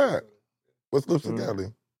fuck is that? What's Lipstick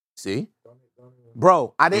Alley? See?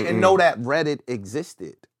 Bro, I didn't know that Reddit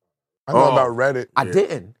existed. I know about Reddit. I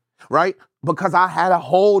didn't, right? Because I had a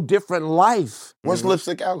whole different life. What's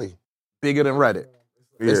Lipstick Alley? Bigger than Reddit.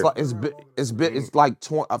 Yeah. It's like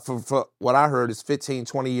for what I heard is 15,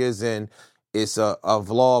 20 years in. It's a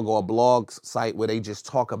vlog or a blog site where they just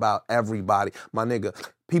talk about everybody. My nigga,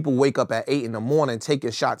 people wake up at 8 a.m,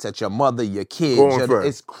 taking shots at your mother, your kids.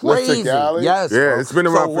 It's crazy. Yes, yeah, bro. it's been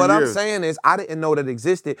around so for what years. I'm saying is I didn't know that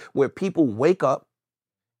existed where people wake up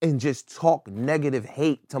and just talk negative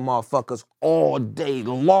hate to motherfuckers all day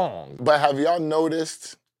long. But have y'all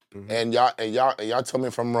noticed, and y'all tell me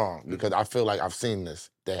if I'm wrong, because I feel like I've seen this,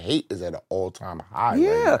 the hate is at an all-time high right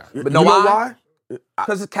now. But know why?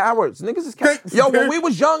 Because it's cowards. Niggas is cowards. Yo, when we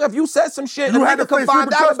was young, if you said some shit, You and had nigga to could face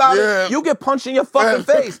find out about Yeah. it, you get punched in your fucking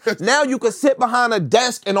face. Now you could sit behind a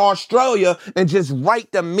desk in Australia and just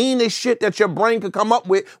write the meanest shit that your brain could come up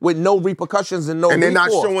with no repercussions and no And they're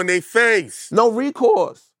recourse. not showing their face. No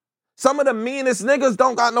recourse. Some of the meanest niggas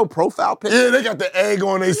don't got no profile picture. Yeah, they got the egg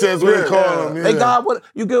on they says what they call them. Yeah. They got what,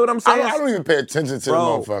 you get what I'm saying? I don't even pay attention to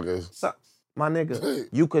Bro. the motherfuckers. So, my nigga,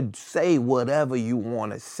 you could say whatever you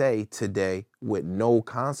want to say today with no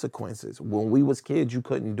consequences. When we was kids, you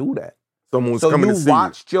couldn't do that. Someone's So coming to you see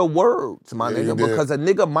watched your words, my Yeah, nigga, you did. because a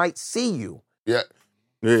nigga might see you. Yeah.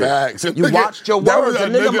 you. Yeah. Facts. You watched your words, a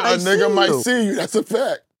nigga might see see you. That's a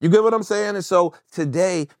fact. You get what I'm saying? And so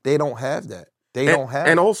today, they don't have that. They don't have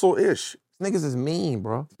And it. also, Ish, Niggas is mean,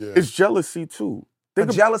 bro. Yeah. it's jealousy too. The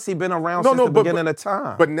jealousy been around since the beginning of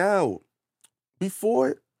time. But now,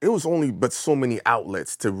 before, it was only but so many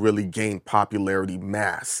outlets to really gain popularity,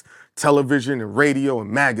 mass. Television and radio and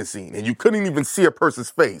magazine. And you couldn't even see a person's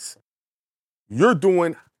face. You're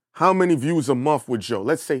doing how many views a month with Joe?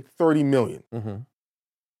 Let's say 30 million. Mhm.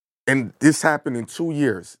 And this happened in 2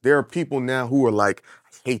 years. There are people now who are like,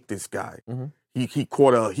 I hate this guy. Mhm. He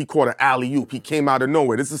caught an alley-oop. He came out of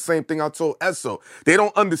nowhere. This is the same thing I told Esso. They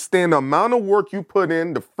don't understand the amount of work you put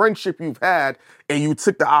in, the friendship you've had, and you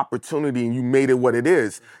took the opportunity and you made it what it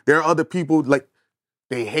is. There are other people, like,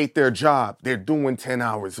 they hate their job. They're doing 10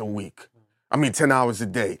 hours a week. 10 hours a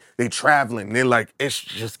day. They traveling. They're like, Ish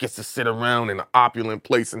just gets to sit around in an opulent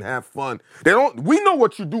place and have fun. We know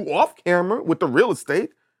what you do off camera with the real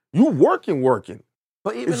estate. You working.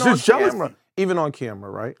 But even It's on just jealousy. camera,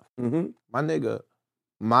 right? Mm-hmm. My nigga,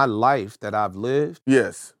 my life that I've lived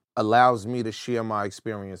Yes, allows me to share my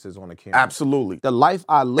experiences on the camera. absolutely. The life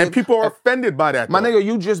I live. And people are offended by that. My though. nigga,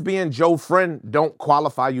 you just being Joe Friend don't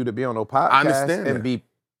qualify you to be on no podcast I understand and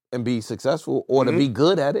that. be successful or to be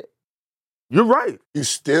good at it. You're right. You got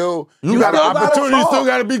still an gotta opportunity. You talk. still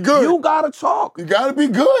got to be good. You gotta talk. You got to be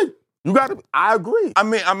good. I agree.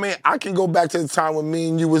 I can go back to the time when me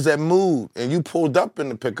and you was at Mood and you pulled up in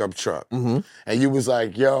the pickup truck and you was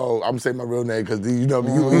like, yo, I'm saying my real name because you know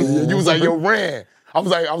you was like, yo, Ran. I was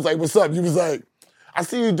like, what's up? You was like, I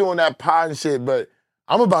see you doing that pod and shit, but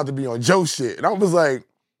I'm about to be on Joe shit. And I was like,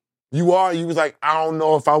 you are? You was like, I don't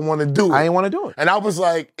know if I want to do it. I ain't want to do it. And I was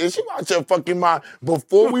like, is you out your fucking mind?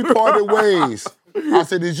 Before we parted ways, I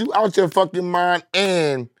said, is you out your fucking mind?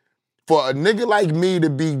 And for a nigga like me to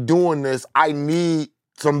be doing this, I need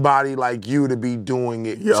somebody like you to be doing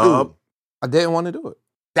it too. I didn't want to do it.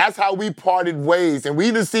 That's how we parted ways. And we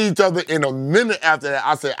didn't see each other in a minute after that.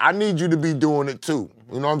 I said, I need you to be doing it too.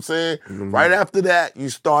 You know what I'm saying? Mm-hmm. Right after that, you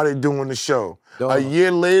started doing the show. Duh. A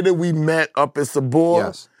year later, we met up at Sabor.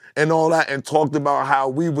 Yes. And all that, and talked about how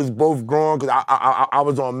we was both growing, because I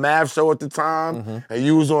was on Mav's show at the time, and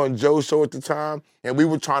you was on Joe's show at the time, and we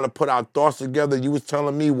were trying to put our thoughts together. You was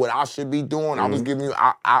telling me what I should be doing. I was giving you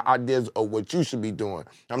ideas of what you should be doing.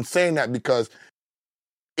 I'm saying that because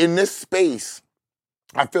in this space,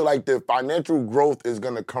 I feel like the financial growth is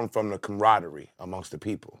gonna come from the camaraderie amongst the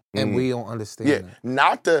people. And we don't understand Yeah,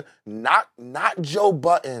 that. not Joe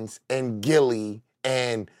Buttons and Gilly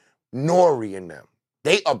and Nori and them.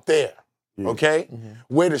 They up there, okay?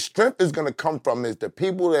 Where the strength is gonna come from is the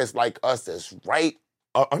people that's like us, that's right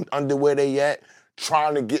under where they at,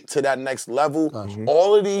 trying to get to that next level.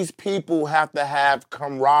 All of these people have to have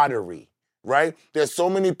camaraderie, right? There's so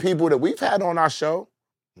many people that we've had on our show.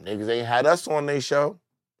 Niggas ain't had us on their show.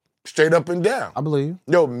 Straight up and down. I believe you.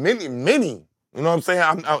 Yo, many. You know what I'm saying?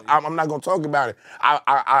 I'm not gonna talk about it.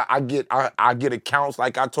 I get accounts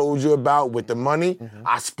like I told you about with the money.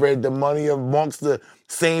 I spread the money amongst the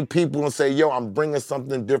same people and say, yo, I'm bringing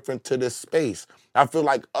something different to this space. I feel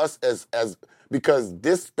like us as because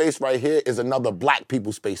this space right here is another black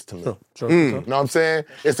people space to me. Sure. You know what I'm saying?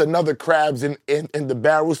 It's another crabs in the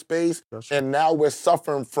barrel space. And now we're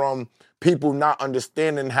suffering from people not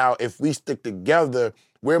understanding how if we stick together,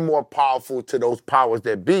 we're more powerful to those powers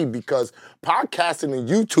that be, because podcasting and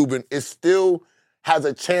YouTubing is still has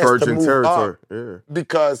a chance Virgin to move territory. up. Yeah.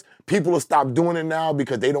 Because people will stop doing it now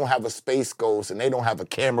because they don't have a space ghost and they don't have a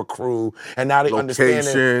camera crew, and now they understand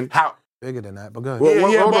Location. how Bigger than that, but go ahead.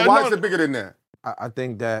 but Why no- is it bigger than that? I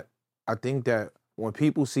think that when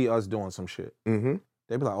people see us doing some shit, they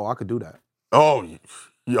be like, "Oh, I could do that." Oh,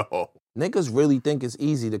 yo. Niggas really think it's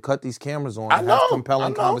easy to cut these cameras on I and know, have compelling I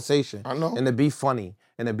know, conversation. I know. And to be funny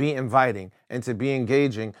and to be inviting and to be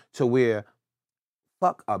engaging to where,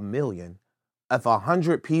 fuck 1,000,000. If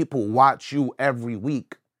 100 people watch you every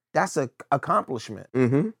week, that's an accomplishment.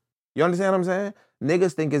 You understand what I'm saying?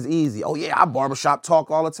 Niggas think it's easy. Oh yeah, I barbershop talk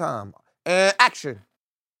all the time. And action.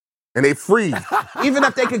 And they freeze. Even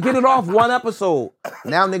if they could get it off one episode.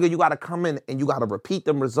 Now, nigga, you gotta come in and you gotta repeat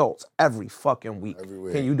them results every fucking week. Every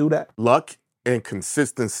week. Can you do that? Luck and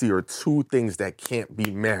consistency are two things that can't be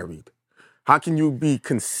married. How can you be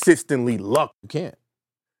consistently lucky? You can't.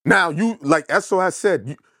 Now, you, like Esso has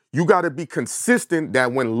said, you got to be consistent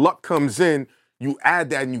that when luck comes in, you add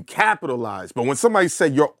that and you capitalize. But when somebody say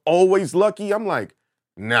you're always lucky, I'm like,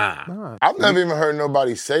 nah. I've never even heard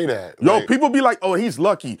nobody say that. Yo, Like, people be like, oh, he's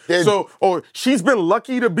lucky. They're- So, or she's been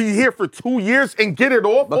lucky to be here for 2 years and get it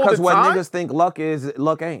off Because all the what time? niggas think luck is,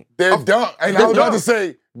 luck ain't. they're dumb. And I was about to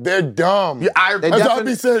say, they're dumb. Yeah, That's what I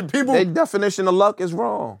be saying. People, Their definition of luck is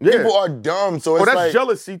wrong. people are dumb. So it's that's like,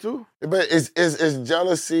 jealousy too. but it's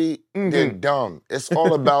jealousy. They're dumb. It's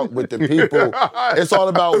all about with the people. It's all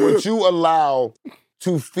about what you allow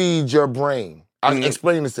to feed your brain. I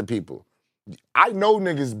explain this to people. I know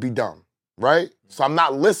niggas be dumb, right? So I'm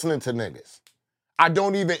not listening to niggas. I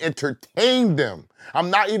don't even entertain them. I'm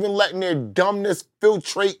not even letting their dumbness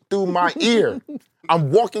filtrate through my ear.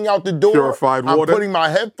 I'm walking out the door. Purified I'm water. putting my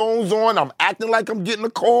headphones on. I'm acting like I'm getting a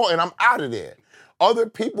call, and I'm out of there. Other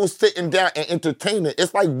people sitting down and entertaining.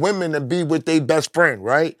 It's like women that be with their best friend,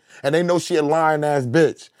 right? And they know she a lying ass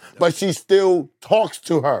bitch, but she still talks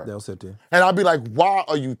to her. They'll sit there. And I'll be like, why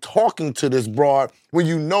are you talking to this broad when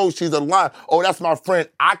you know she's a liar? Oh, that's my friend.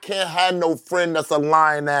 I can't have no friend that's a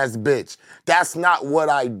lying ass bitch. That's not what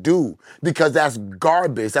I do, because that's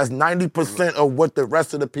garbage. That's 90% of what the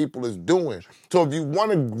rest of the people is doing. So if you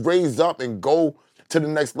want to raise up and go to the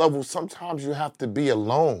next level, sometimes you have to be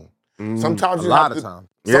alone. Sometimes A you lot have of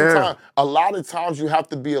to, time. a lot of times you have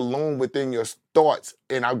to be alone within your thoughts.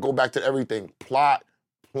 And I go back to everything. Plot,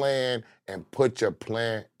 plan, and put your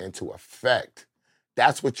plan into effect.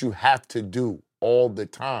 That's what you have to do all the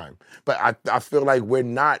time. But I feel like we're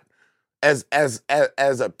not, as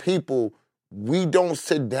a people, we don't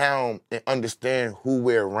sit down and understand who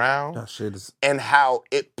we're around That shit is. and how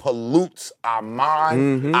it pollutes our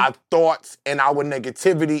mind, our thoughts, and our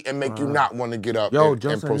negativity, and make you not want to get up Yo, and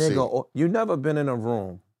just a proceed. nigga. You never been in a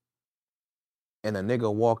room and a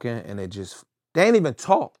nigga walk in and they ain't even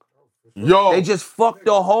talk. Yo, They just fucked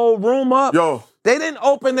the whole room up. yo, They didn't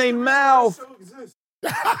open their mouth.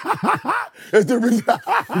 It's the reason.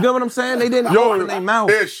 You get what I'm saying? They didn't yo, open their mouth.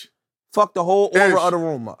 Ish, Fuck the whole aura Ish. of the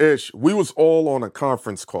room up. Ish, we was all on a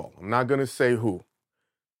conference call. I'm not gonna say who.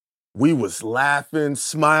 We was laughing,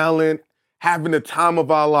 smiling, having the time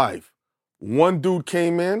of our life. One dude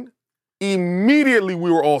came in, immediately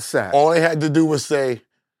we were all sad. All they had to do was say,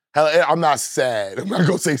 I'm not sad. I'm not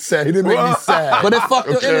gonna say sad. It didn't make me sad. But it fucked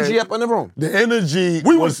the energy up in the room. The energy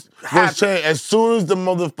was changed as soon as the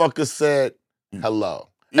motherfucker said hello.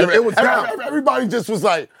 It was everybody just was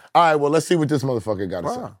like, all right, well, let's see what this motherfucker got to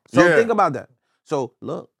say. So think about that. So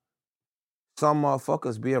look, some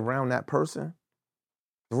motherfuckers be around that person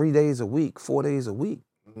 3 days a week, 4 days a week.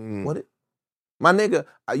 My nigga,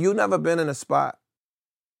 you never been in a spot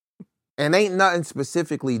and ain't nothing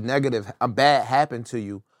specifically negative, bad happened to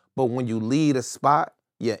you, but when you leave a spot,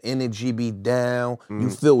 your energy be down, you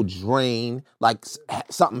feel drained, like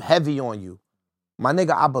something heavy on you. My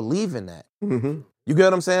nigga, I believe in that. You get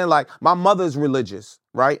what I'm saying? Like, my mother's religious,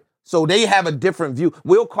 right? So they have a different view.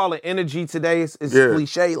 We'll call it energy today. It's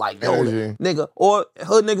cliche, like, yo, nigga. Or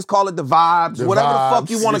hood niggas call it the vibes, whatever the fuck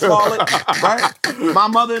you want to call it, right? My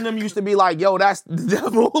mother and them used to be like, yo, that's the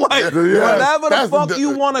devil. Like, whatever the fuck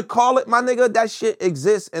you want to call it, my nigga, that shit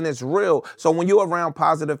exists and it's real. So when you're around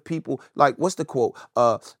positive people, like, what's the quote?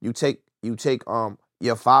 You take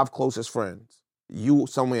your 5 closest friends, you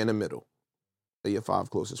somewhere in the middle of your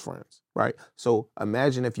 5 closest friends, right? So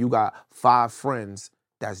imagine if you got 5 friends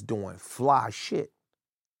that's doing fly shit.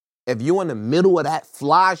 If you in the middle of that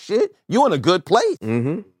fly shit, you in a good place.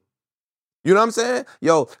 You know what I'm saying?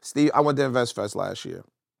 Yo, Steve, I went to Invest Fest last year.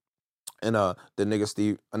 And the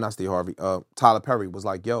nigga not Steve Harvey, Tyler Perry was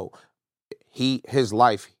like, yo, his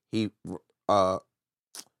life, he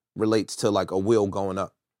relates to like a wheel going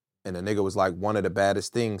up. And the nigga was like, one of the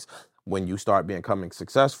baddest things when you start becoming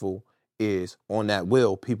successful is on that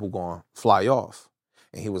wheel, people gonna fly off.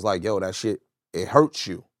 And he was like, yo, that shit, it hurts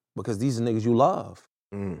you because these are niggas you love.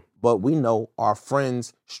 But we know our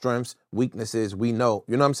friends' strengths, weaknesses, we know.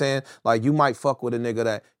 You know what I'm saying? Like, you might fuck with a nigga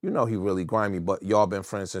that, you know he really grimy, but y'all been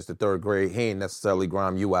friends since the 3rd grade. He ain't necessarily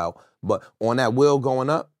grime you out. But on that wheel going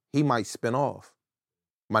up, he might spin off.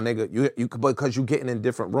 My nigga, you because you getting in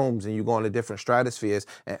different rooms and you going to different stratospheres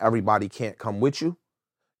and everybody can't come with you.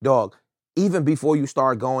 Dog, even before you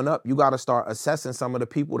start going up, you got to start assessing some of the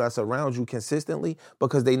people that's around you consistently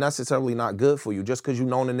because they necessarily not good for you. Just because you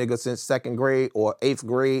known a nigga since 2nd grade or 8th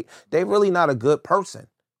grade, they really not a good person.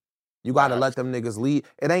 You got to let them niggas lead.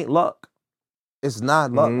 It ain't luck. It's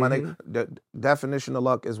not luck, my nigga. The definition of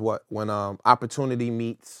luck is what? When opportunity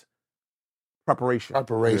meets preparation.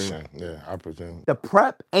 Opportunity. The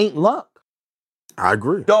prep ain't luck. I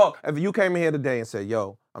agree. Dog, if you came in here today and said,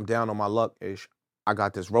 yo, I'm down on my luck-ish, I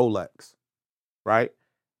got this Rolex. Right?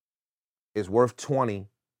 It's worth 20.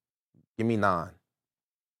 Give me 9.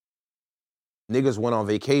 Niggas went on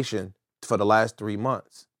vacation for the last 3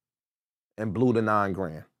 months and blew the 9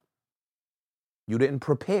 grand. You didn't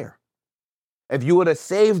prepare. If you would have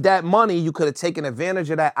saved that money, you could have taken advantage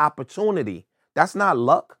of that opportunity. That's not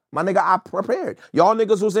luck. My nigga, I prepared. Y'all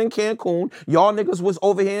niggas was in Cancun. Y'all niggas was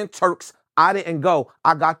over here in Turks. I didn't go.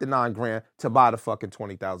 I got the 9 grand to buy the fucking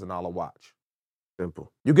 $20,000 watch.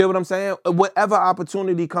 Simple. You get what I'm saying? Whatever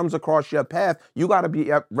opportunity comes across your path, you got to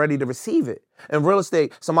be ready to receive it. In real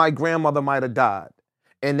estate, somebody's grandmother might have died,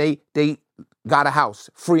 and they got a house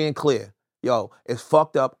free and clear. Yo, it's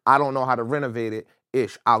fucked up. I don't know how to renovate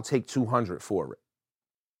it. I'll take $200 for it.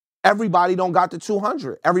 Everybody don't got the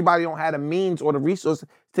 $200. Everybody don't have the means or the resources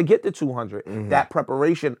to get the $200. That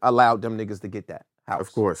preparation allowed them niggas to get that house.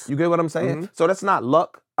 Of course. You get what I'm saying? So that's not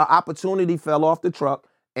luck. An opportunity fell off the truck.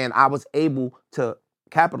 And I was able to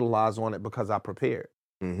capitalize on it because I prepared.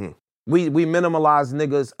 We minimalize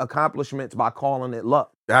niggas' accomplishments by calling it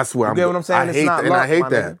luck. That's where you get what I'm saying? I hate not that, luck, and I hate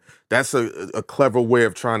that. Nigga. That's a clever way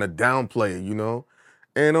of trying to downplay it, you know.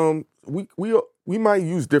 And we might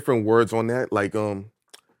use different words on that, like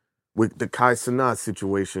with the Kai Cenat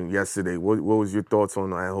situation yesterday. What was your thoughts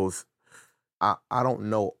on that whole? I don't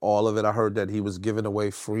know all of it. I heard that he was giving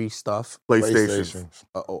away free stuff. PlayStations.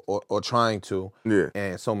 Or trying to. Yeah.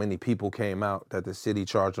 And so many people came out that the city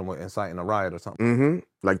charged him with inciting a riot or something.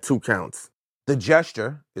 Like 2 counts. The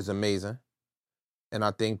gesture is amazing. And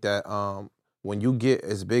I think that when you get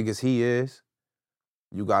as big as he is,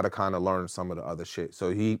 you got to kind of learn some of the other shit.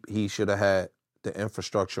 So he should have had the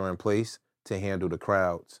infrastructure in place to handle the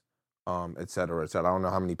crowds, et cetera, et cetera. I don't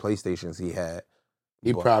know how many PlayStations he had.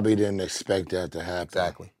 He probably didn't expect that to happen.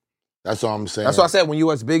 Exactly. That's all I'm saying. That's why I said when you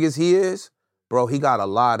as big as he is, bro, he got a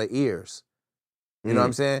lot of ears. You know what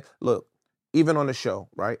I'm saying? Look, even on the show,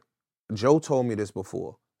 right? Joe told me this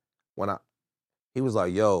before. He was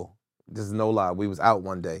like, yo, this is no lie. We was out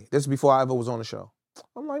one day. This is before I ever was on the show.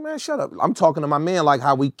 I'm like, man, shut up. I'm talking to my man like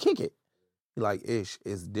how we kick it. He like, Ish,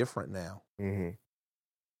 it's different now. You know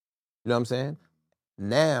what I'm saying?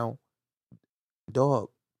 Now, dog,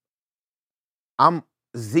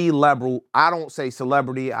 Z level. I don't say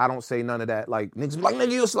celebrity. I don't say none of that. Like niggas be like,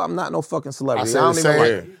 nigga, you a celeb. I'm not no fucking celebrity.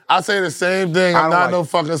 I say the same thing. I'm not no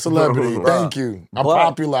fucking celebrity. Thank you. I'm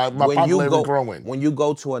popular. My popularity growing. When you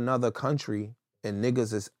go to another country and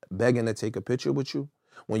niggas is begging to take a picture with you,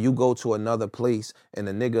 when you go to another place and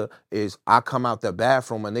the nigga is, I come out the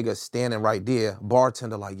bathroom, a nigga standing right there,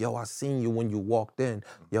 bartender like, yo, I seen you when you walked in.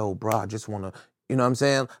 Yo, bro, I just want to, you know what I'm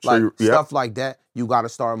saying? Like, stuff like that, you got to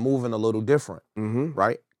start moving a little different,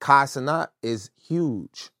 right? Kai Cenat is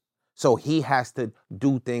huge. So he has to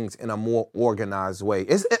do things in a more organized way.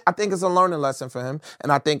 I think it's a learning lesson for him.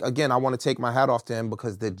 And I think, again, I want to take my hat off to him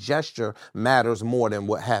because the gesture matters more than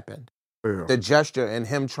what happened. Yeah. The gesture and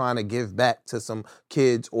him trying to give back to some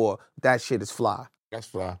kids or that shit is fly. That's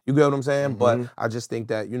fly. You get what I'm saying? But I just think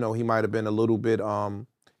that, you know, he might have been a little bit,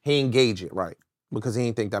 he engaged it right. Because he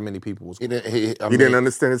didn't think that many people was going. He didn't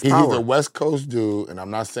understand his power. He's a West Coast dude, and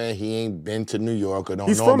I'm not saying he ain't been to New York or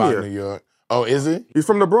don't know about New York. Oh, is he? He's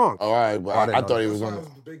from the Bronx. All right, but I thought he was on the... It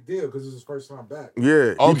was a big deal because it's his first time back.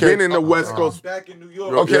 Yeah, he's been in the West Coast. Back in New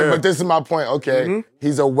York. Okay, but this is my point. Okay,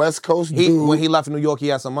 he's a West Coast dude. When he left New York, he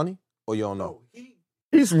had some money? Or you don't know?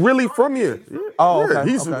 He's really from here. Oh,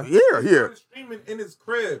 okay. He's here. Here. Streaming in his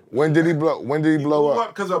crib. When did he blow? When did he blow up?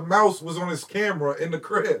 Because a mouse was on his camera in the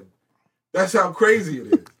crib. That's how crazy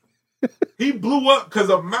it is. He blew up because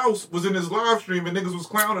a mouse was in his live stream and niggas was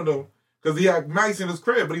clowning him because he had mice in his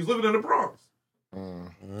crib, but he was living in the Bronx.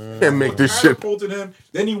 Can't make this shit. Him.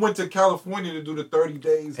 Then he went to California to do the 30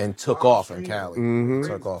 days. And took off in Cali.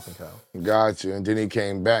 Took off in Cali. Gotcha. And then he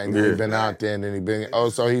came back and then he been out there and then he been,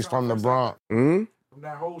 so he's from the Bronx. From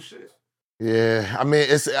that whole shit. Yeah, I mean,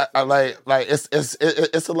 it's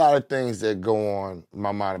it's a lot of things that go on in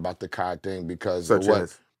my mind about the Kai thing because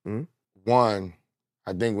one,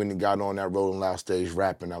 I think when he got on that Rolling Loud stage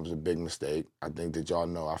rapping, that was a big mistake. I think that y'all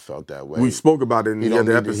know I felt that way. We spoke about it in the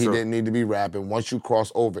other episode. He didn't need to be rapping. Once you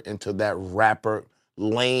cross over into that rapper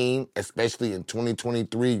lane, especially in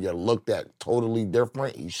 2023, you're looked at totally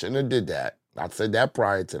different. He shouldn't have did that. I said that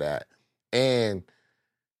prior to that. And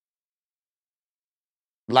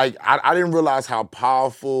like, I didn't realize how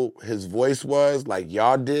powerful his voice was, like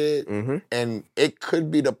y'all did. And it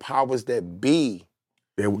could be the powers that be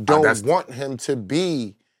don't want him to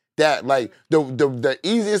be that. Like, the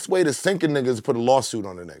easiest way to sink a nigga is put a lawsuit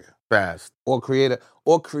on a nigga. Fast. Or create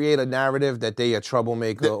a narrative that they a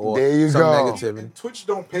troublemaker or some negativity. And Twitch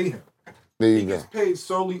don't pay him. He gets paid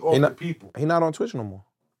solely off the people. He not on Twitch no more.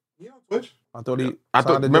 He on Twitch? I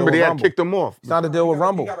thought remember they had kicked him off. He signed a deal with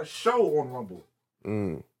Rumble. He got a show on Rumble.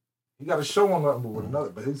 He got a show on Rumble with another,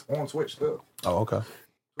 but he's on Twitch still. Oh, okay.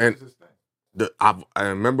 And I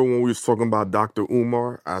remember when we was talking about Dr.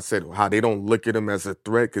 Umar, I said how they don't look at him as a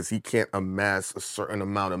threat because he can't amass a certain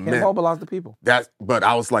amount of men. Can't mobilize the people. But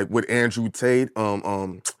I was like with Andrew Tate,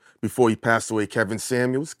 before he passed away, Kevin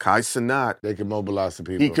Samuels, Kai Cenat. They can mobilize the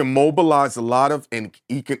people. He can mobilize a lot of, and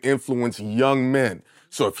he can influence young men.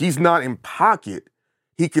 So if he's not in pocket,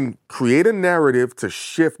 he can create a narrative to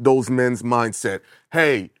shift those men's mindset.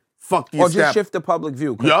 Hey, fuck the Or just shift the public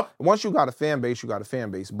view. Yup. Once you got a fan base, you got a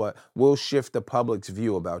fan base. But we'll shift the public's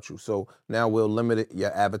view about you. So now we'll limit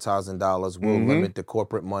your advertising dollars. We'll limit the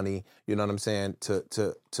corporate money. You know what I'm saying?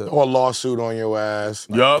 To or a lawsuit on your ass.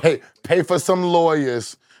 Yup. Pay for some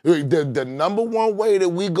lawyers. The number one way that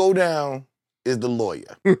we go down is the lawyer.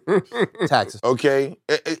 Taxes. Okay?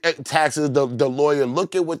 Taxes, the lawyer.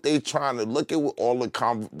 Look at what they trying to, look at what all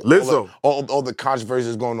the all the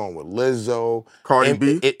controversies going on with Lizzo. Cardi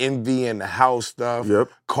B. Envy in the house stuff. Yep.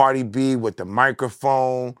 Cardi B with the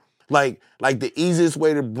microphone. Like the easiest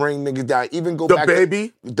way to bring niggas down. Even go the back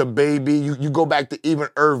baby. to the baby. You go back to even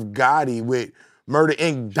Irv Gotti with Murder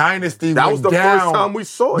Inc. Dynasty. That was the first time we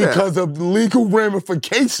saw that because of legal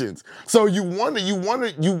ramifications. So you wanna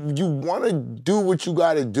do what you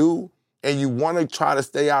gotta do, and you wanna try to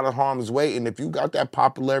stay out of harm's way. And if you got that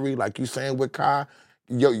popularity, like you saying with Kai,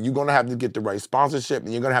 you're gonna have to get the right sponsorship,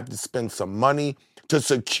 and you're gonna have to spend some money to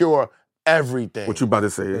secure everything. What you about to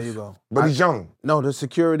say is? There you go. But he's young. No, the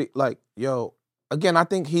security, again, I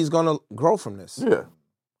think he's gonna grow from this. Yeah.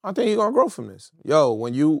 I think he's gonna grow from this.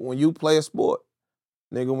 When you play a sport,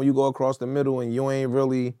 nigga, when you go across the middle and you ain't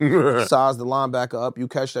really size the linebacker up, you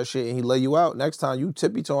catch that shit and he lay you out. Next time you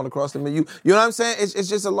tippy-toeing across the middle. You know what I'm saying? It's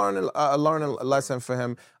just a learning lesson for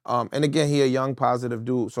him. And again, he a young, positive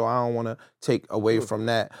dude, so I don't want to take away from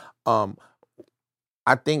that.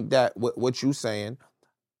 I think that what you saying,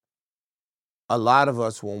 a lot of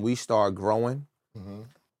us, when we start growing,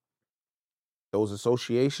 those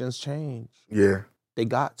associations change. Yeah. They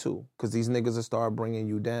got to, because these niggas will start bringing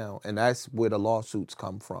you down. And that's where the lawsuits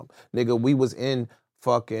come from. Nigga, we was in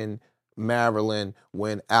fucking Maryland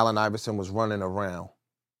when Allen Iverson was running around.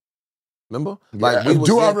 Remember?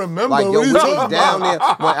 I remember? Like, yo, What are you we talking was down there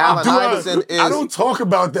when Allen Iverson is. I don't talk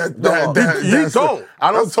about that. You don't.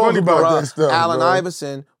 I don't talk about that stuff. Allen bro.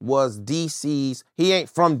 Iverson was DC's. He ain't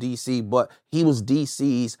from DC, but he was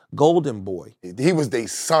DC's golden boy. He was their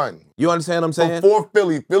son. You understand what I'm saying? Before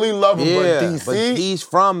Philly. Philly love him, Yeah, but DC. but he's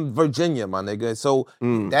from Virginia, my nigga. So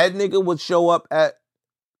that nigga would show up at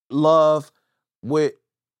Love with.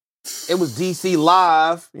 It was DC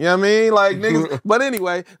Live, you know what I mean? Like, niggas. But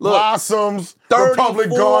anyway, look. Blossoms, 30, Republic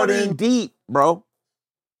 40 Garden. deep, bro.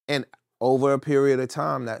 And over a period of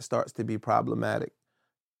time, that starts to be problematic.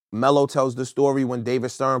 Melo tells the story when David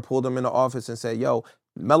Stern pulled him in the office and said, yo,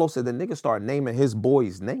 Melo said the nigga started naming his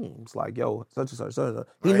boys' names. Like, yo, such and such, such and such.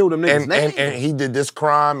 He knew them niggas' names. And he did this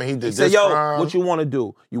crime, and he did said, this crime. What you want to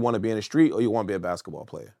do? You want to be in the street or you want to be a basketball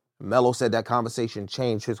player? Melo said that conversation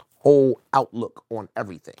changed his whole outlook on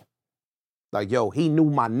everything. Like, yo, he knew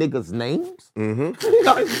my niggas' names? Mm-hmm.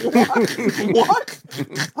 Like, what?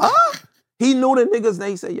 Huh? He knew the niggas' name.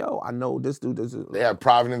 He said, yo, I know this dude. They had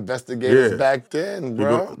private investigators back then,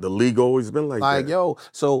 bro. The league always been like that. Like, yo,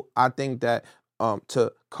 so I think that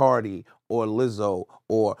to Cardi or Lizzo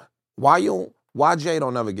or why Jay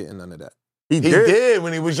don't ever get in none of that? He did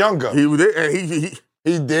when he was younger. He did, and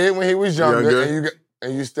he did when he was younger,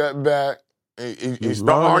 and you step back. You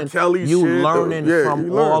R. Kelly you shit, learning from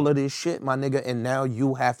you learn. all of this shit, my nigga, and now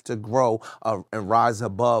you have to grow and rise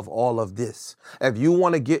above all of this. If you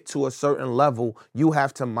want to get to a certain level, you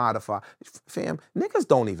have to modify. Fam, niggas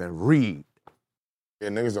don't even read. Yeah,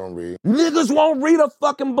 niggas don't read. Niggas won't read a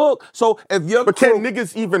fucking book. So if you're But can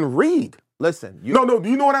niggas even read? Listen. No, do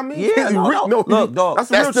you know what I mean? Yeah, no. Look, dog.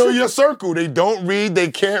 That's still your circle. They don't read.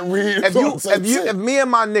 They can't read. If me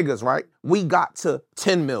and my niggas, right, we got to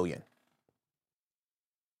 10 million.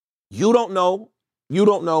 You don't know,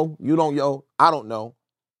 I don't know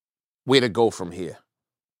where to go from here.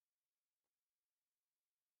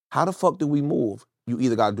 How the fuck do we move? You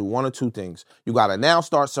either got to do one or two things. You got to now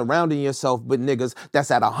start surrounding yourself with niggas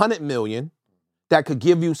that's at 100 million that could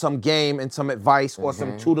give you some game and some advice or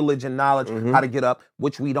some tutelage and knowledge how to get up,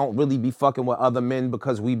 which we don't really be fucking with other men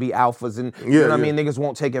because we be alphas and, you know what I mean? Niggas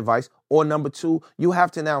won't take advice. Or number two, you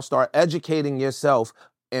have to now start educating yourself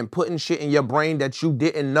and putting shit in your brain that you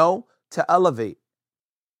didn't know to elevate.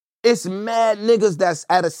 It's mad niggas that's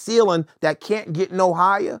at a ceiling that can't get no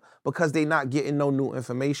higher because they not getting no new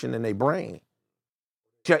information in their brain.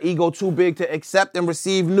 Your ego too big to accept and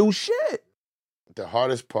receive new shit. The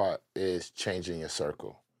hardest part is changing your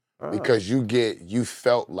circle. Because you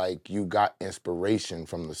felt like you got inspiration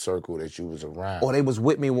from the circle that you was around. Or they was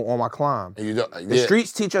with me on my climb. And the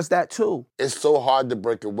streets teach us that too. It's so hard to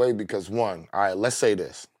break away because one, all right, let's say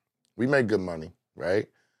this. We make good money, right?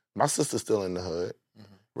 My sister's still in the hood,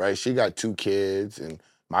 right? She got 2 kids and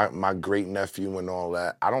my great nephew and all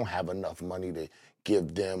that. I don't have enough money to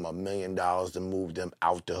give them $1 million to move them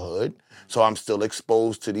out the hood. So I'm still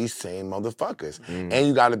exposed to these same motherfuckers. And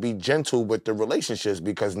you gotta be gentle with the relationships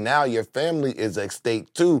because now your family is at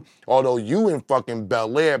stake too. Although you in fucking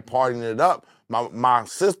Bel Air partying it up, my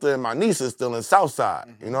sister and my niece is still in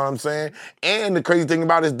Southside. You know what I'm saying? And the crazy thing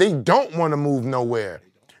about it is they don't wanna move nowhere.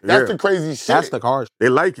 That's the crazy shit. That's the hard shit. They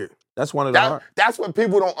like it. That's one of the hard. That's what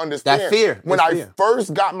people don't understand. That fear. When I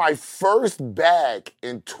first got my first bag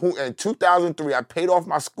in 2003, I paid off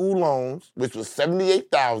my school loans, which was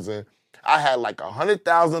 $78,000. I had like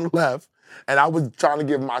 $100,000 left, and I was trying to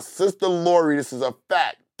give my sister Lori, this is a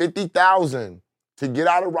fact, $50,000 to get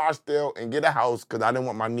out of Rochdale and get a house because I didn't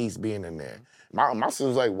want my niece being in there. My sister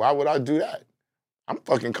was like, why would I do that? I'm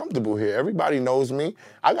fucking comfortable here. Everybody knows me.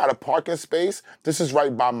 I got a parking space. This is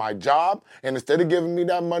right by my job. And instead of giving me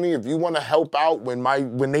that money, if you want to help out when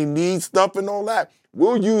they need stuff and all that,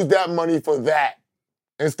 we'll use that money for that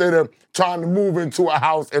instead of trying to move into a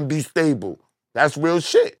house and be stable. That's real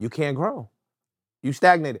shit. You can't grow. You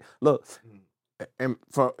stagnated. Look, and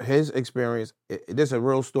from his experience, this is a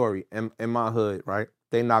real story in my hood, right?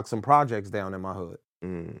 They knocked some projects down in my hood.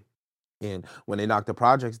 And when they knocked the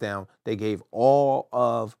projects down, they gave all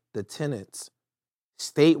of the tenants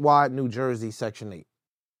statewide New Jersey Section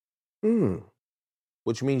 8.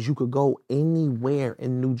 Which means you could go anywhere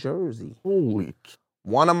in New Jersey. Holy.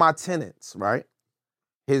 One of my tenants, right?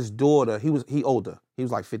 His daughter, he older. He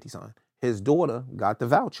was like 50-something. His daughter got the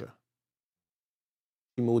voucher.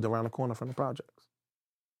 He moved around the corner from the projects.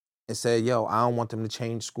 And said, yo, I don't want them to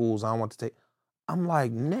change schools. I don't want to take... I'm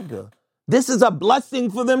like, nigga... This is a blessing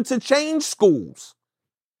for them to change schools.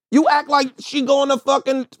 You act like she going to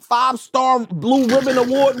fucking 5-star Blue Ribbon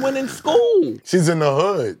Award winning school. She's in the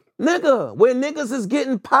hood. Nigga, where niggas is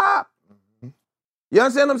getting popped. You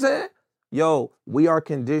understand what I'm saying? yo, we are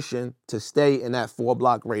conditioned to stay in that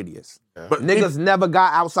 4-block radius. Yeah. But Niggas never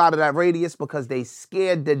got outside of that radius because they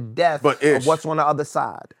scared to death But of what's on the other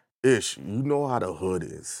side. Ish, you know how the hood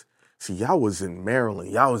is. See, y'all was in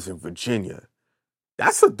Maryland, y'all was in Virginia.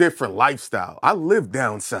 That's a different lifestyle. I live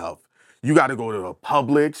down south. You got to go to the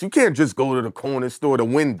Publix. You can't just go to the corner store to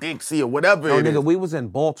Winn-Dixie or whatever No, it is. nigga, we was in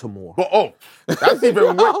Baltimore. But, that's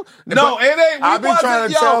even worse. No, it ain't. I've been trying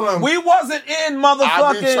to tell them. We wasn't in motherfucking.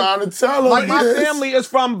 I've been trying to tell them. Like, my family is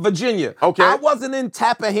from Virginia. Okay. I wasn't in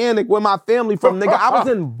Tappahannock where my family from, nigga. I was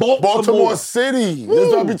in Baltimore. Baltimore City. That's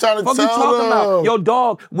what I be trying to Fuck tell you talking them. about? Yo,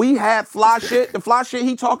 dog, we had fly shit. The fly shit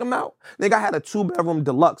he talking about, nigga, I had a 2-bedroom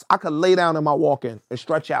deluxe. I could lay down in my walk-in and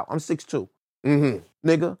stretch out. I'm 6'2". Mm-hmm.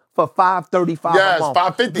 Nigga, for $535 Yes, a month.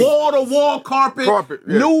 $550. Wall-to-wall carpet,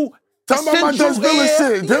 Yeah. new. Tell me about my Dutch essential Villa air.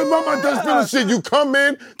 shit. Tell me about my Dutch Villa shit. You come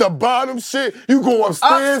in, the bottom shit, you go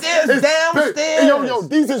upstairs. Upstairs, it's downstairs. big. Yo,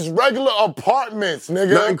 these is regular apartments,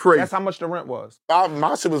 nigga. Nothing crazy. That's how much the rent was.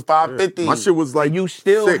 My shit was $550. My shit was like You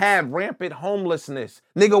still 6. had rampant homelessness.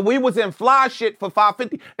 Nigga, we was in fly shit for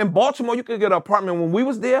 $550. In Baltimore, you could get an apartment when we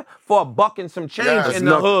was there for $1 and some change Yes, in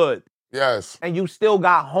the nothing. hood. Yes. And you still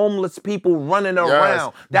got homeless people running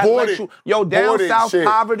around. That lets you, yo, down Boarded south shit.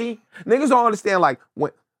 poverty, niggas don't understand, like,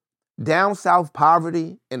 when down south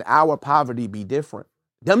poverty and our poverty be different.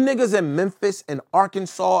 Them niggas in Memphis and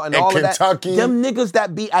Arkansas and all Kentucky. of that, them niggas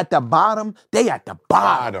that be at the bottom, they at the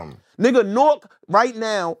bottom. Nigga, Newark right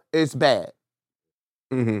now is bad.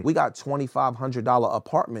 Mm-hmm. We got $2,500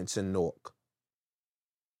 apartments in Newark.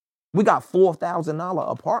 We got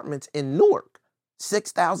 $4,000 apartments in Newark.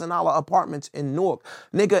 $6,000 apartments in Newark.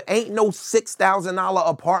 Nigga, ain't no $6,000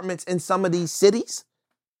 apartments in some of these cities.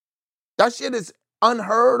 That shit is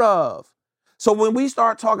unheard of. So when we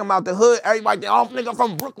start talking about the hood, everybody think, oh, nigga, I'm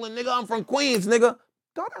from Brooklyn, nigga, I'm from Queens, nigga.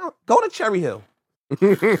 Go to Cherry Hill. Go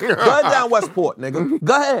ahead down Westport, nigga.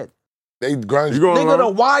 Go ahead. They grunge. Nigga, The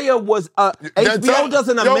Wire was, HBO does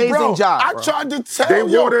an amazing job, I bro. tried to tell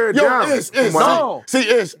They you. water it down. Ish. No. See,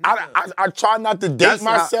 Ish, I try not to date That's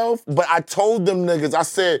myself, but I told them niggas, I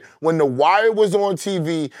said, when The Wire was on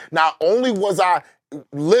TV, not only was I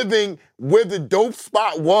living where the dope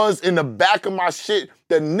spot was in the back of my shit,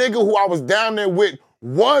 the nigga who I was down there with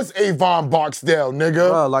was Avon Barksdale, nigga.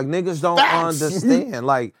 Bro, like, niggas don't Facts. understand.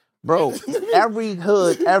 Like, bro, every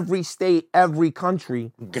hood, every state, every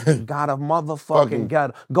country got a motherfucking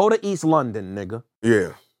ghetto. Go to East London, nigga.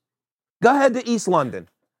 Yeah. Go ahead to East London.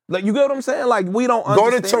 Like, you get what I'm saying? Like, we don't Go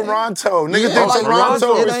to understand. Toronto. Niggas Yeah, think like,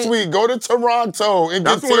 Toronto it is ain't- sweet. Go to Toronto and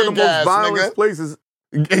That's get one of tear the gas, most violent nigga. places.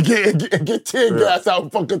 And get tear gas out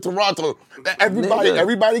of fucking Toronto. Nigga.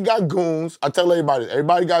 Everybody got goons. I tell everybody,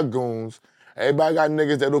 everybody got goons. Everybody got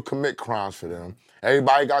niggas that'll commit crimes for them.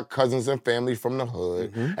 Everybody got cousins and family from the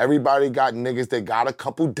hood. Mm-hmm. Everybody got niggas that got a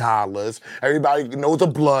couple dollars. Everybody knows a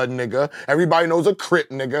blood nigga. Everybody knows a Crip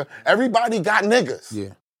nigga. Everybody got niggas. Yeah.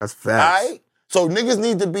 That's fast. All right? So niggas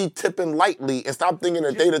need to be tipping lightly and stop thinking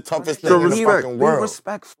that they the toughest thing So in the respect. fucking Be world.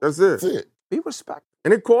 respectful. That's it. That's it. Be respectful.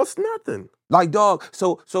 And it costs nothing. Like, dog,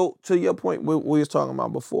 so to your point, we was talking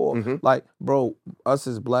about before, Mhm. like, bro, us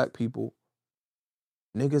as black people,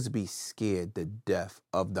 niggas be scared to death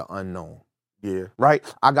of the unknown. Yeah. Right?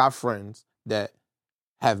 I got friends that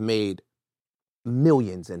have made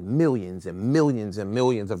millions and millions and millions and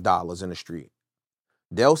millions of dollars in the street.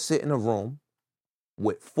 They'll sit in a room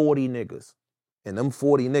with 40 niggas, and them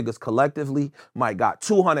 40 niggas collectively might got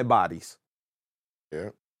 200 bodies. Yeah.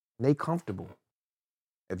 They comfortable.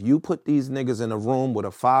 If you put these niggas in a room with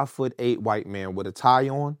a 5'8" white man with a tie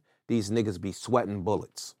on, these niggas be sweating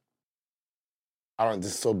bullets. This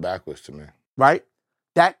is so backwards to me. Right?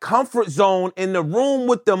 That comfort zone in the room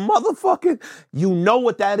with the motherfucking, you know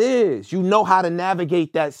what that is. You know how to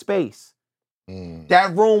navigate that space.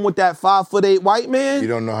 That room with that 5'8" white man, You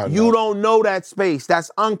don't know how to you don't know that space. That's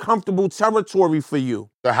uncomfortable territory for you.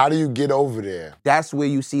 So how do you get over there? That's where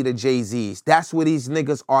you see the Jay-Z's. That's where these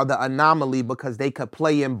niggas are the anomaly because they could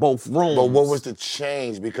play in both rooms. But what was the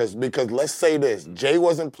change? Because let's say this, Jay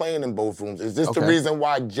wasn't playing in both rooms. Is this the Okay. reason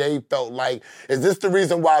why Jay felt like, is this the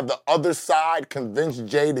reason why the other side convinced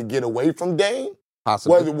Jay to get away from Dame?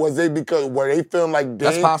 Possibly. Was they because were they feeling like Dame,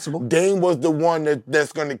 That's possible. Dame was the one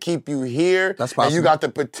that's going to keep you here, That's and you possible. got the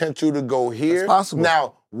potential to go here? That's possible.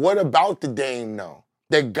 Now, what about the Dame though?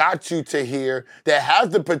 That got you to here, that has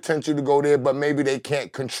the potential to go there, but maybe they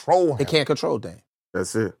can't control him. They can't control Dame.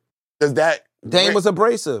 That's it. Does that Dame was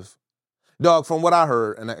abrasive. Dog, from what I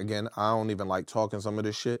heard, and again, I don't even like talking some of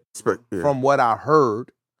this shit. Yeah. From what I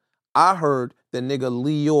heard the nigga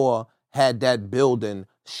Lior had that building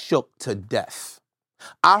shook to death.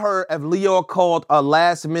 I heard if Leo called a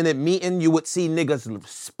last-minute meeting, you would see niggas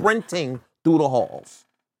sprinting through the halls.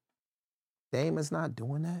 Dame is not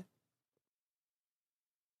doing that.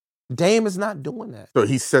 Dame is not doing that. So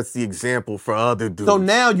he sets the example for other dudes. So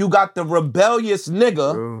now you got the rebellious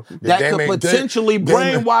nigga that could potentially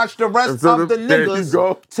brainwash the rest of the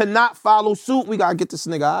niggas to not follow suit. We gotta get this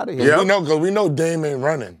nigga out of here. Yeah, we know Dame ain't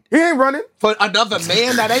running. He ain't running. For another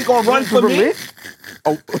man that ain't gonna run for me?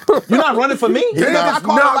 Oh, you're not running for me? Yeah, I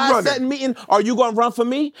called a last running. setting meeting. Are you gonna run for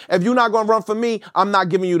me? If you're not gonna run for me, I'm not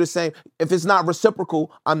giving you the same. If it's not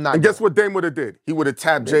reciprocal, I'm not. And guess what Dame would have did? He would have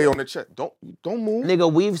tapped Jay on the chest. Don't move.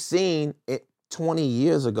 Nigga, we've seen it 20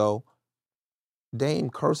 years ago. Dame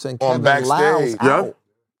cursing On Kevin Lyles backstage. out.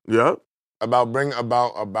 Yep.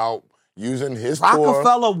 About using his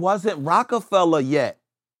Rockefeller tour. wasn't Rockefeller yet.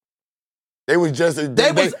 They was just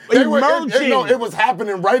They was emerging. No, it was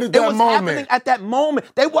happening right at It that was moment. happening at that moment.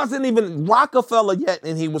 They wasn't even Rockefeller yet,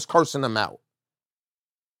 and he was cursing them out.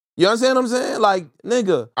 You understand what I'm saying? Like,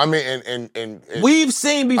 nigga. I mean, and We've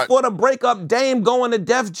seen before the breakup, Dame going to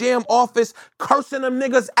Def Jam office, cursing them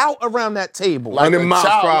niggas out around that table. like 100 miles per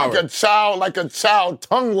hour. like a child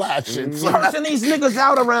tongue lashing. Cursing these niggas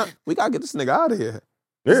out around. We gotta get this nigga out of here.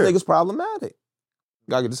 This Yeah. nigga's problematic.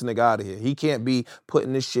 Gotta get this nigga out of here. He can't be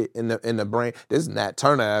putting this shit in the brain. This Nat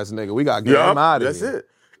Turner ass nigga. We gotta get him out of That's here. it.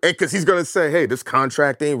 And because he's gonna say, "Hey, this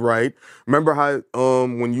contract ain't right." Remember how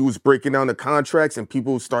when you was breaking down the contracts and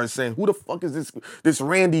people started saying, "Who the fuck is this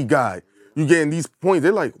Randy guy?" You getting these points?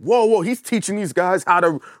 They're like, "Whoa, he's teaching these guys how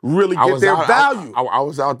to really get their value." I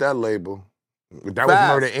was out that label. That Fast.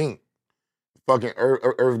 was Murder Inc. Fucking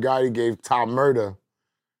Irv Gotti gave Ty Murder,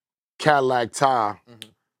 Cadillac Ty,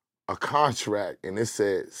 a contract, and it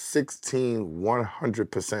said 16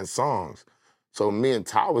 100% songs. So me and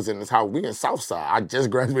Ty was in this house. We in Southside. I just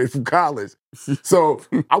graduated from college. So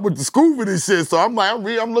I went to school for this shit. So I'm like,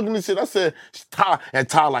 I'm looking at this shit. I said, Ty, and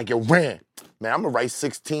Ty like, yo, man, I'm gonna write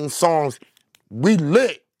 16 songs. We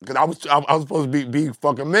lit. Because I was supposed to be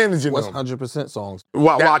fucking managing What's them. 100% songs?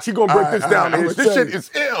 Watch, he gonna break this down. I'ma This tell shit you. is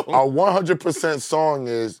ill. A 100% song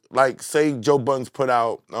is like, say Joe Budden's put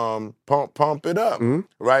out Pump It Up,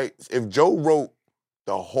 right? If Joe wrote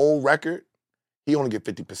the whole record, he only get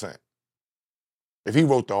 50%. If he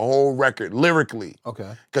wrote the whole record lyrically.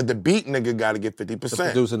 Okay. Because the beat nigga got to get 50%. The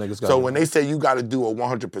producer niggas got So when they say you got to do a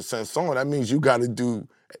 100% song, that means you got to do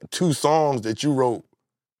 2 songs that you wrote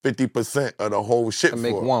 50% of the whole shit and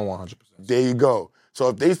make for. one 100%. There you go. So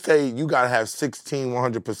if they say you got to have 16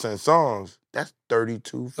 100% songs, that's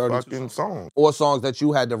 32 fucking songs. Or songs that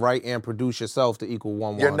you had to write and produce yourself to equal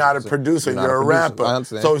one. You're not a producer, you're a rapper. I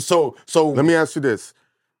understand. So Let me ask you this: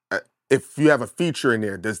 if you have a feature in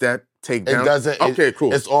there, does that take down? It doesn't. Okay,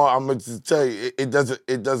 cool. It's all I'm gonna tell you. It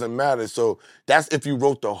doesn't matter. So that's if you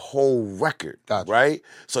wrote the whole record, Gotcha. right?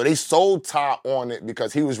 So they sold Ty on it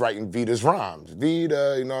because he was writing Vita's rhymes.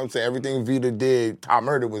 Vita, you know what I'm saying? Everything Vita did, Ty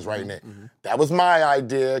Murder was writing it. That was my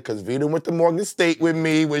idea because Vita went to Morgan State with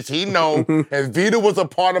me, which he know, and Vita was a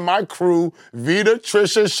part of my crew. Vita,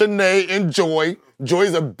 Trisha, Shanae, and Joy.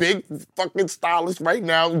 Joy's a big fucking stylist right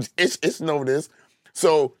now. It's know this.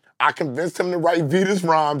 So I convinced him to write Vita's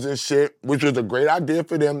rhymes and shit, which was a great idea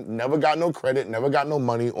for them. Never got no credit, never got no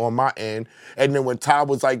money on my end. And then when Ty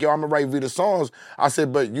was like, yo, I'm gonna write Vita songs, I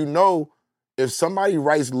said, but you know, if somebody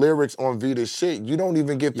writes lyrics on Vita's shit, you don't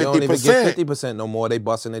even get 50%. You don't even get 50% no more. They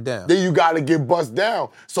busting it down. Then you gotta get bust down.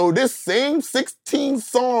 So this same 16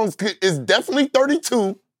 songs is definitely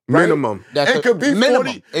 32. Right? Minimum. It could be minimum.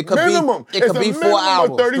 40. It could minimum. be. It could be 4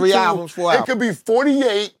 albums, 3 albums, 4 albums. It could be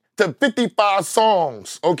 48 to 55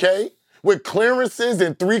 songs, okay? With clearances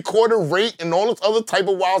and 3/4 rate and all this other type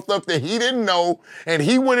of wild stuff that he didn't know. And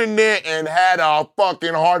he went in there and had a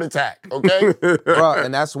fucking heart attack, okay? Bruh,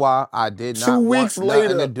 and that's why I did not 2 weeks want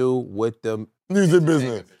later, nothing to do with the music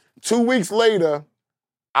business. 2 weeks later,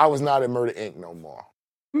 I was not at Murder Inc. no more.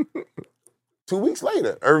 2 weeks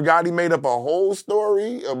later, Irv Gotti made up a whole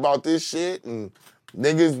story about this shit, and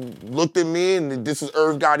niggas looked at me and this is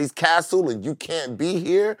Irv Gotti's castle and you can't be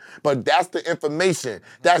here. But that's the information.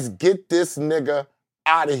 That's get this nigga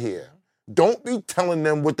out of here. Don't be telling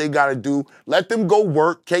them what they gotta do. Let them go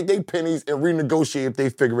work, take their pennies, and renegotiate if they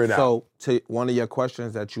figure it out. So, to one of your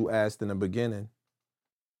questions that you asked in the beginning,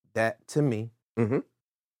 that to me,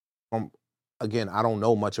 again, I don't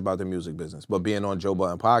know much about the music business, but being on Joe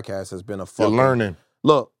Budden Podcast has been a fucking... You're learning.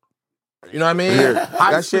 Look, you know what I mean? Yeah.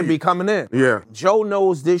 That shit be coming in. Yeah. Joe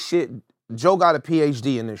knows this shit. Joe got a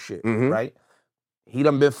PhD in this shit, right? He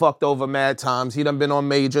done been fucked over mad times. He done been on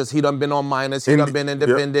majors. He done been on minors. He done been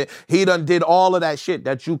independent. He done did all of that shit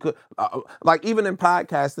that you could... like, even in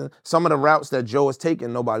podcasting, some of the routes that Joe has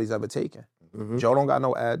taken, nobody's ever taken. Joe don't got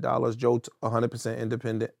no ad dollars. Joe 100%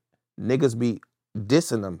 independent. Niggas be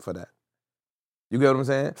dissing them for that. You get what I'm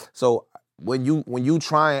saying? So when you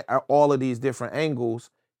try all of these different angles,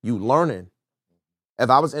 you learning. If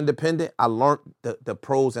I was independent, I learned the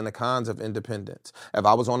pros and the cons of independence. If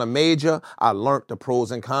I was on a major, I learned the pros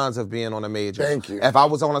and cons of being on a major. Thank you. If I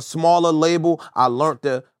was on a smaller label, I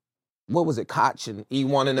learned what was it, Koch and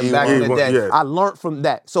E1 in them back in the day. Yeah. I learned from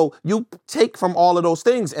that. So you take from all of those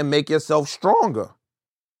things and make yourself stronger,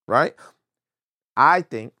 right? I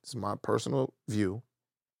think, it's my personal view,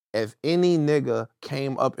 if any nigga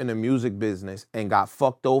came up in the music business and got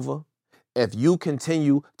fucked over, if you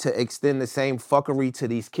continue to extend the same fuckery to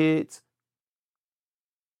these kids,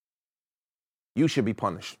 you should be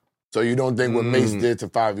punished. So you don't think what Mace did to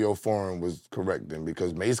 5-Yo Foreign was correct then?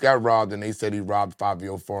 Because Mace got robbed and they said he robbed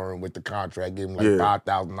 5-Yo Foreign with the contract, gave him like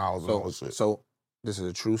 $5,000 and all shit. So this is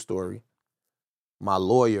a true story. My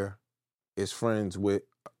lawyer is friends with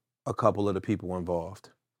a couple of the people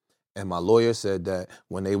involved. And my lawyer said that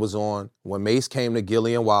when Mace came to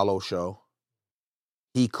Gilly and Wallow show,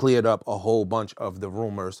 he cleared up a whole bunch of the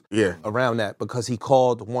rumors around that because he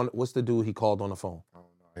called what's the dude he called on the phone?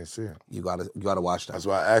 I didn't see him. You gotta watch that. That's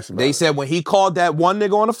why I asked about They said when he called that one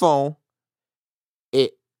nigga on the phone,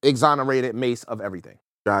 it exonerated Mace of everything.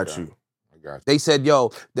 Got you. I got you. They said,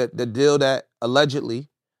 yo, the deal that allegedly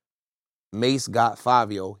Mace got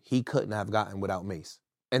 5-Yo, he couldn't have gotten without Mace.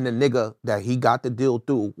 And the nigga that he got the deal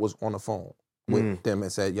through was on the phone with them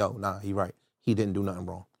and said, yo, nah, he right. He didn't do nothing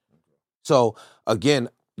wrong. So, again,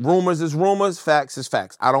 rumors is rumors, facts is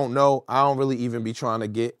facts. I don't know. I don't really even be trying to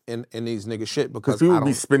get in these nigga shit because you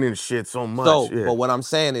be spinning shit so much. But what I'm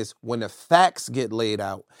saying is when the facts get laid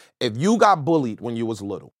out, if you got bullied when you was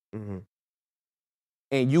little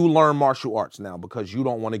and you learn martial arts now because you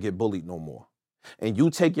don't want to get bullied no more, and you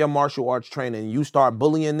take your martial arts training and you start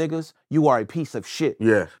bullying niggas, you are a piece of shit.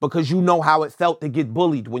 Yeah. Because you know how it felt to get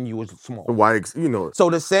bullied when you was small. Why, you know. So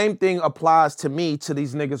the same thing applies to me, to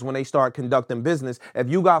these niggas when they start conducting business. If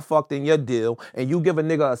you got fucked in your deal and you give a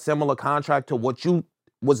nigga a similar contract to what you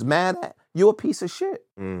was mad at, you a piece of shit.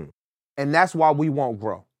 And that's why we won't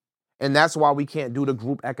grow. And that's why we can't do the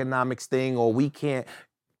group economics thing, or we can't,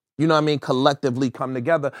 you know what I mean, collectively come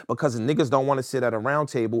together, because niggas don't want to sit at a round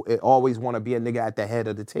table. It always want to be a nigga at the head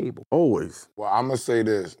of the table. Always. Well, I'm gonna say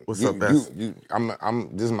this. What's up, Bess? This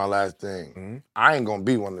is my last thing. I ain't gonna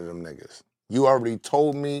be one of them niggas. You already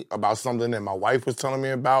told me about something that my wife was telling me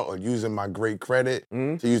about, or using my great credit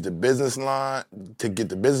to use the business line, to get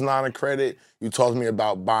the business line of credit. You told me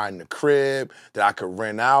about buying the crib that I could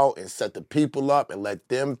rent out and set the people up and let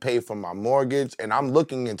them pay for my mortgage. And I'm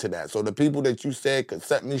looking into that. So the people that you said could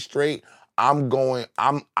set me straight, I'm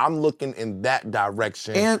looking in that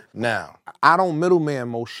direction and now. I don't middleman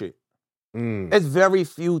most shit. It's very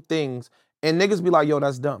few things. And niggas be like, yo,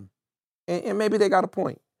 that's dumb. And maybe they got a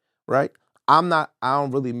point, right? I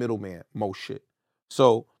don't really middleman most shit.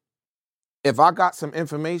 So if I got some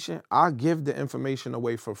information, I give the information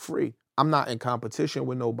away for free. I'm not in competition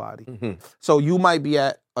with nobody. So you might be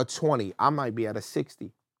at a 20. I might be at a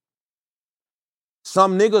 60.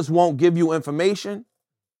 Some niggas won't give you information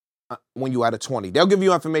when you at a 20. They'll give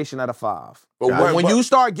you information at a 5. But when you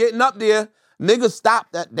start getting up there, niggas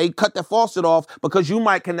stop that. They cut the faucet off because you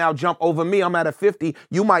can now jump over me. I'm at a 50.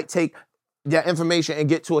 You might take that information and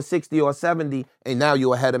get to a 60 or a 70, and now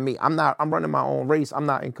you're ahead of me. I'm running my own race. I'm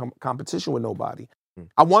not in competition with nobody.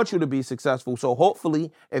 I want you to be successful. So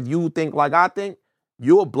hopefully, if you think like I think,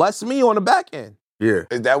 you'll bless me on the back end. Yeah.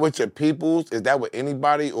 Is that with your peoples? Is that with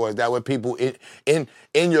anybody? Or is that with people in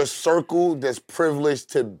your circle that's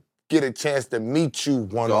privileged to get a chance to meet you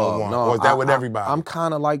one-on-one? No, or is that with everybody? I'm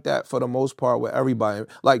kind of like that for the most part with everybody.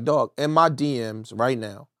 Like, dog, in my DMs right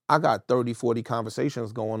now, I got 30, 40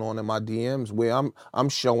 conversations going on in my DMs where I'm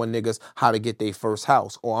showing niggas how to get their first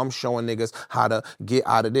house, or I'm showing niggas how to get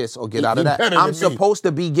out of this or get out of that. I'm supposed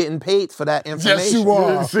to be getting paid for that information. Yes, you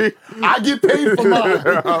are. See? I get paid for mine.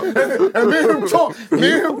 and me and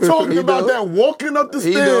him talking about that walking up the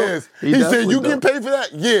stairs. He said, you get paid for that?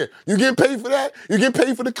 Yeah. You get paid for that? You get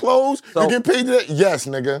paid for the clothes? You get paid for that? Yes,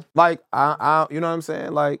 nigga. Like, I you know what I'm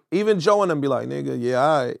saying? Like, even Joe and them be like, nigga, yeah,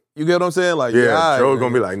 all right. You get what I'm saying? Like, yeah, Joe's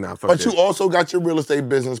gonna be like, nah, fuck But you also got your real estate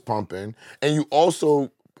business pumping, and you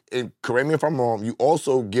also, and correct me if I'm wrong, you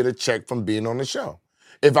also get a check from being on the show.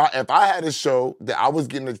 If I had a show that I was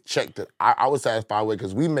getting a check that I was satisfied with,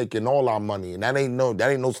 because we making all our money, and that ain't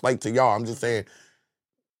no slight to y'all. I'm just saying,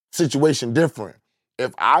 situation different.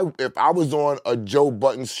 If I was on a Joe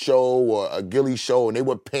Budden show or a Gilly show and they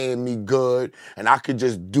were paying me good, and I could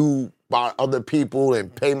just do by other people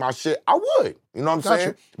and pay my shit, I would. You know what I'm Gotcha.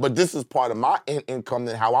 saying? But this is part of my income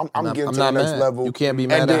and how I'm getting I'm to the not next mad. level. You can't be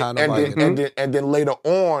mad at how nobody and then later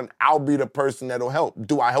on, I'll be the person that'll help.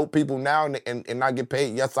 Do I help people now and not get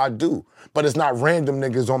paid? Yes, I do. But it's not random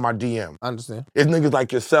niggas on my DM. I understand. It's niggas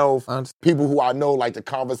like yourself, I understand. people who I know, like the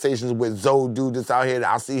conversations with Zoe dude that's out here.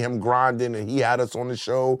 That I see him grinding and he had us on the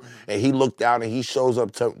show and he looked out and he shows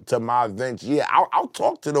up to my events. Yeah, I'll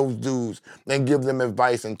talk to those dudes and give them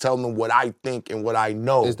advice and tell them what I think and what I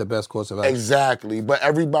know. It's the best course of action. Exactly. But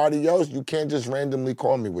everybody else, you can't just randomly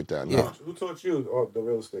call me with that. No. Yeah. Who taught you the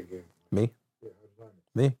real estate game? Me. Yeah, how'd you learn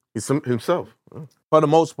it? Me. He's himself. For the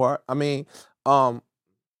most part. I mean,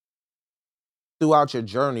 throughout your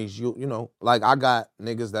journeys, you know, like I got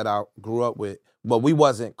niggas that I grew up with, but we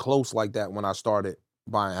wasn't close like that when I started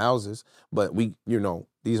buying houses. But we, you know,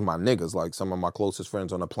 these are my niggas, like some of my closest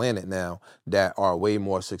friends on the planet now that are way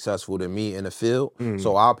more successful than me in the field.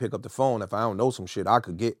 So I'll pick up the phone. If I don't know some shit, I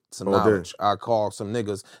could get some knowledge. I call some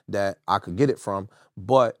niggas that I could get it from.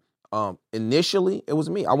 But initially, it was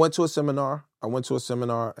me. I went to a seminar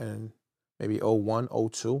in maybe 01,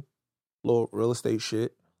 02, little real estate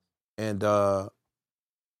shit. And I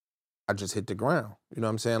just hit the ground. You know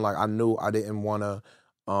what I'm saying? Like I knew I didn't want to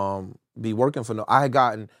be working for I had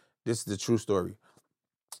gotten, this is the true story.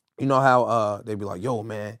 You know how they be like, yo,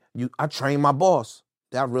 man, I trained my boss.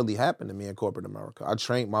 That really happened to me in corporate America. I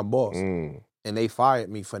trained my boss. And they fired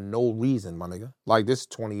me for no reason, my nigga. Like this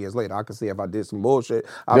 20 years later, I can see if I did some bullshit.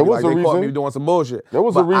 I'd There be was like, a they caught reason. me doing some bullshit. There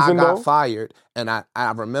was but a reason, I got though. fired, and I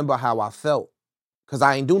remember how I felt. Because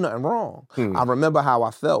I ain't do nothing wrong. I remember how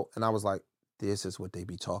I felt, and I was like, this is what they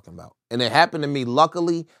be talking about. And it happened to me,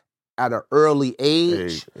 luckily, at an early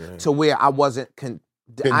age to where I wasn't,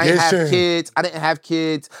 I didn't have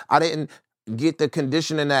kids. I didn't get the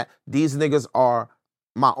conditioning that these niggas are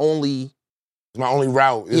my only... It's my only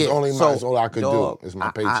route. It's it's all I could dog, do. It's my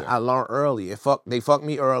paycheck. I learned early. They fucked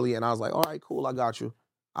me early, and I was like, all right, cool, I got you.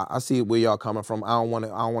 I see where y'all coming from. I don't want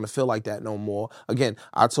to feel like that no more. Again,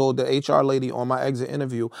 I told the HR lady on my exit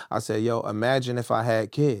interview, I said, yo, imagine if I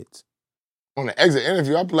had kids. On the exit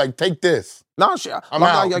interview, I'd be like, take this. No, shit. I'm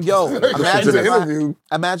out. Like, yo, interview.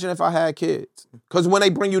 imagine if I had kids. Because when they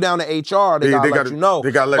bring you down to HR, they gotta let you know.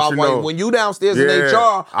 They gotta let you know. When you downstairs in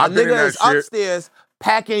HR, a nigga is upstairs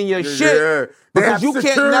packing your shit because you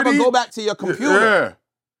can't never go back to your computer. Yeah.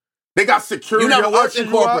 They got security. You never worked in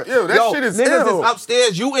corporate. Yo, that shit is niggas ill. is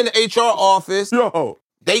upstairs. You in the HR office. Yo.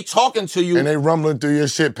 They talking to you. And they rumbling through your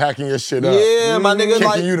shit, packing your shit up. Yeah, my nigga. Kicking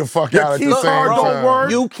Like, you the fuck your out at key the same card don't time.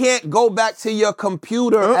 work. you can't go back to your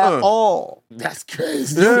computer at all. That's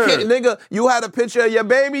crazy. You can't, nigga, you had a picture of your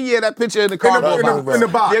baby? Yeah, that picture in the cardboard box. In the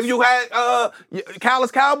box. Yeah, you had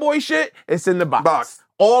Callous Cowboy shit? It's in the box.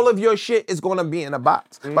 All of your shit is gonna be in a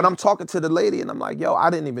box. But I'm talking to the lady and I'm like, yo,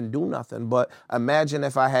 I didn't even do nothing. But imagine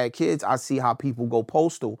if I had kids, I see how people go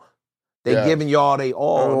postal. They giving y'all they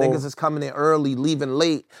all. Niggas is coming in early, leaving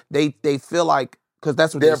late. They feel like, because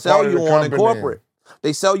that's what They're they sell part of you the on in company. corporate.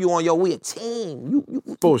 They sell you on, yo, we a team. You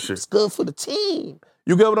Bullshit. It's good for the team.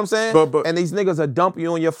 You get what I'm saying? But- and these niggas are dumping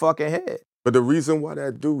you on your fucking head. But the reason why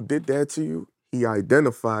that dude did that to you, he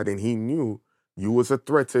identified and he knew you was a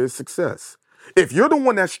threat to his success. If you're the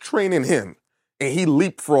one that's training him and he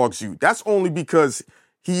leapfrogs you, that's only because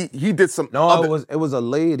he did some other... it was a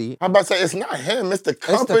lady. I'm about to say, it's not him. It's the It's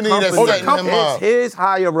the company that's company. setting him up. It's his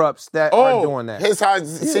higher-ups that are doing that. His high,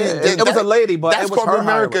 see, it was a lady, but that's it was her corporate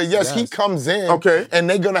America. higher-ups. Yes, he comes in, and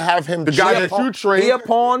they're gonna have him. The guy check. that you train... He a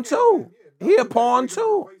pawn too. He a pawn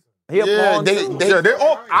too.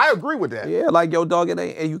 I agree with that. Yeah, like, yo, dog, it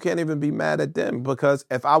ain't, and you can't even be mad at them because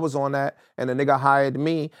if I was on that and the nigga hired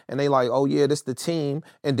me and they like, oh yeah, this the team,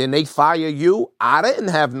 and then they fire you, I didn't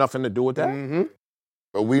have nothing to do with that. Mm-hmm.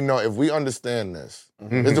 But we know, if we understand this,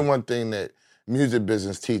 this is the one thing that music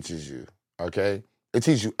business teaches you, okay? It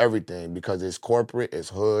teaches you everything because it's corporate, it's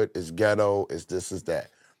hood, it's ghetto, it's this, it's that.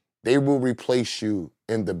 They will replace you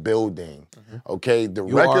in the building, okay? The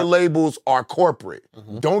record labels are corporate.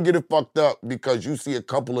 Don't get it fucked up because you see a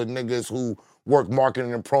couple of niggas who work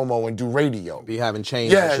marketing and promo and do radio. Be having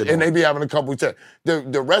changed. Yeah, and they be having a couple of checks.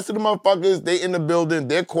 The rest of the motherfuckers, they in the building,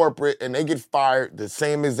 they're corporate, and they get fired the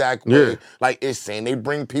same exact way. Yeah. Like it's saying, they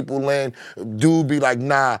bring people in. Dude be like,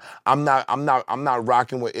 nah, I'm not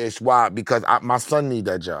rocking with Ish. Why? Because my son need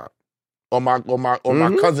that job. Or my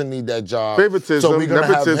cousin need that job. Favoritism, So we gonna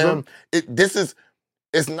nepotism. have him.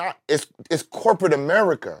 It's corporate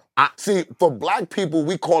America. See, for black people,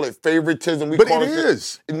 we call it favoritism. But it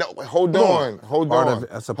is. No, hold on.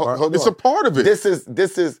 That's a part. Hold It's on. a part of it.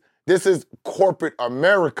 This is corporate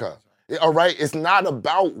America. All right, it's not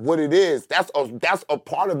about what it is. That's a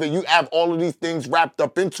part of it. You have all of these things wrapped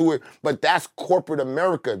up into it, but that's corporate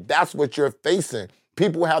America. That's what you're facing.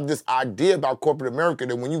 People have this idea about corporate America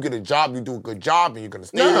that when you get a job, you do a good job and you're going to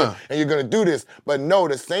stay there and you're going to do this. But no,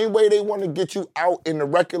 the same way they want to get you out in the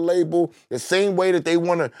record label, the same way that they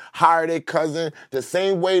want to hire their cousin, the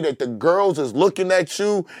same way that the girls is looking at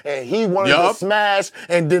you and he wanted to smash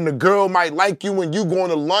and then the girl might like you when you going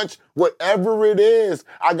to lunch, whatever it is,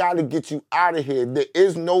 I got to get you out of here. There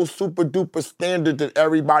is no super duper standard that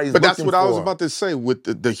everybody's looking for. But that's what I was about to say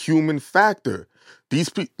with the human factor. These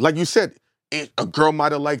people, like you said, a girl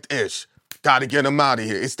might have liked Ish. Got to get him out of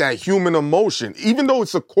here. It's that human emotion. Even though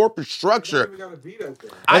it's a corporate structure.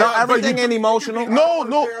 Everything ain't emotional. No.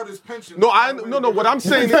 What I'm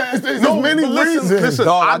saying is, there's many reasons. Listen,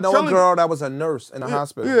 Dog, I know a girl that was a nurse in a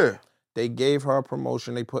hospital. Yeah. They gave her a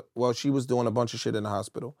promotion. She was doing a bunch of shit in the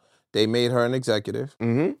hospital. They made her an executive,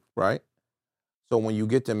 right? So when you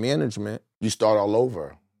get to management, you start all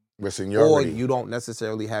over with seniority. Or you don't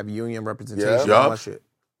necessarily have union representation on that shit.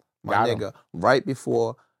 My nigga, right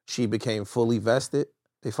before she became fully vested,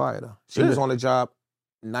 they fired her. She was on the job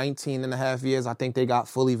 19 and a half years. I think they got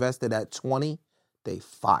fully vested at 20. They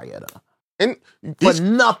fired her. And but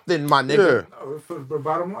nothing, my nigga. No, for the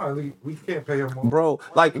bottom line, we can't pay her more. Bro,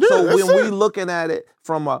 like, so when we looking at it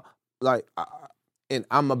from and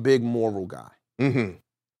I'm a big moral guy,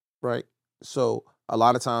 right? So a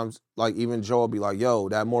lot of times, like, even Joe will be like, yo,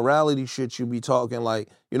 that morality shit you be talking, like,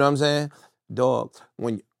 you know what I'm saying? Dog,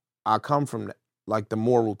 when I come from, like, the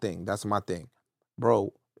moral thing, that's my thing.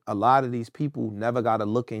 Bro, a lot of these people never got to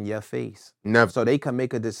look in your face. Never. So they can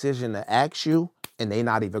make a decision to ask you, and they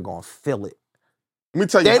not even going to feel it. Let me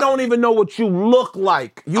tell you. They don't even know what you look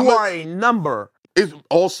like. You are a number. It's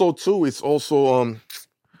also, Stock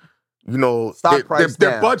price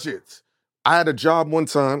their budgets. I had a job one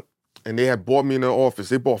time, and they had brought me in their office.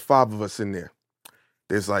 They brought 5 of us in there.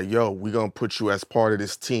 It's like, yo, we're going to put you as part of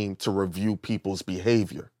this team to review people's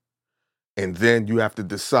behavior. And then you have to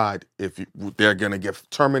decide if they're going to get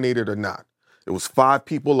terminated or not. It was 5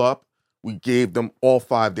 people up. We gave them all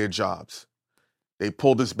 5 their jobs. They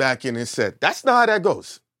pulled us back in and said, that's not how that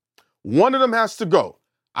goes. One of them has to go.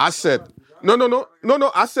 I said, no.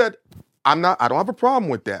 I said, I don't have a problem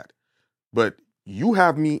with that. But you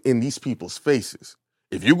have me in these people's faces.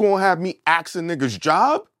 If you're going to have me ask a nigga's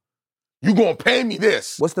job, you going to pay me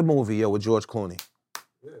this. What's the movie, with George Clooney?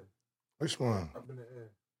 Yeah. Which one?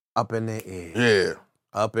 Up in the air. Yeah.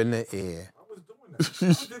 Up in the air. I was doing that. I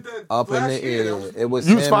did that Up in the year. air. It was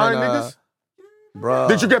you him fine and, niggas? Bro.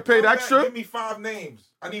 Did you get paid extra? Give me 5 names.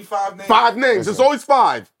 I need 5 names. 5 names. Listen. It's always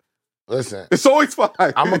 5. Listen. It's always 5.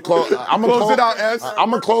 I'm gonna close it out. I'm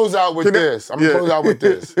gonna close out with this.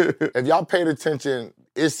 If y'all paid attention,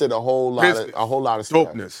 it's to a whole lot of stuff.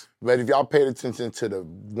 Dopeness. But if y'all paid attention to the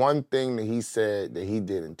one thing that he said that he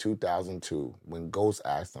did in 2002, when Ghost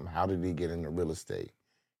asked him how did he get into real estate,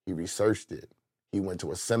 he researched it. He went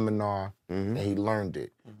to a seminar and he learned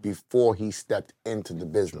it before he stepped into the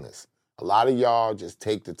business. A lot of y'all just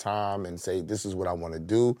take the time and say, this is what I want to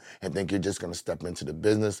do, and think you're just going to step into the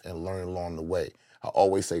business and learn along the way. I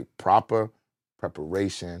always say proper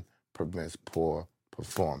preparation prevents poor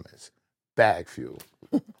performance. Bag fuel.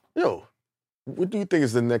 Yo, what do you think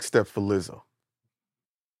is the next step for Lizzo?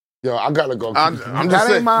 Yo, I got to go. I'm just that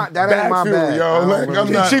saying. ain't my bag. Yo.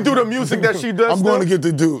 Like, She do the music that she does. I'm going to get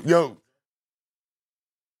the dude. Yo,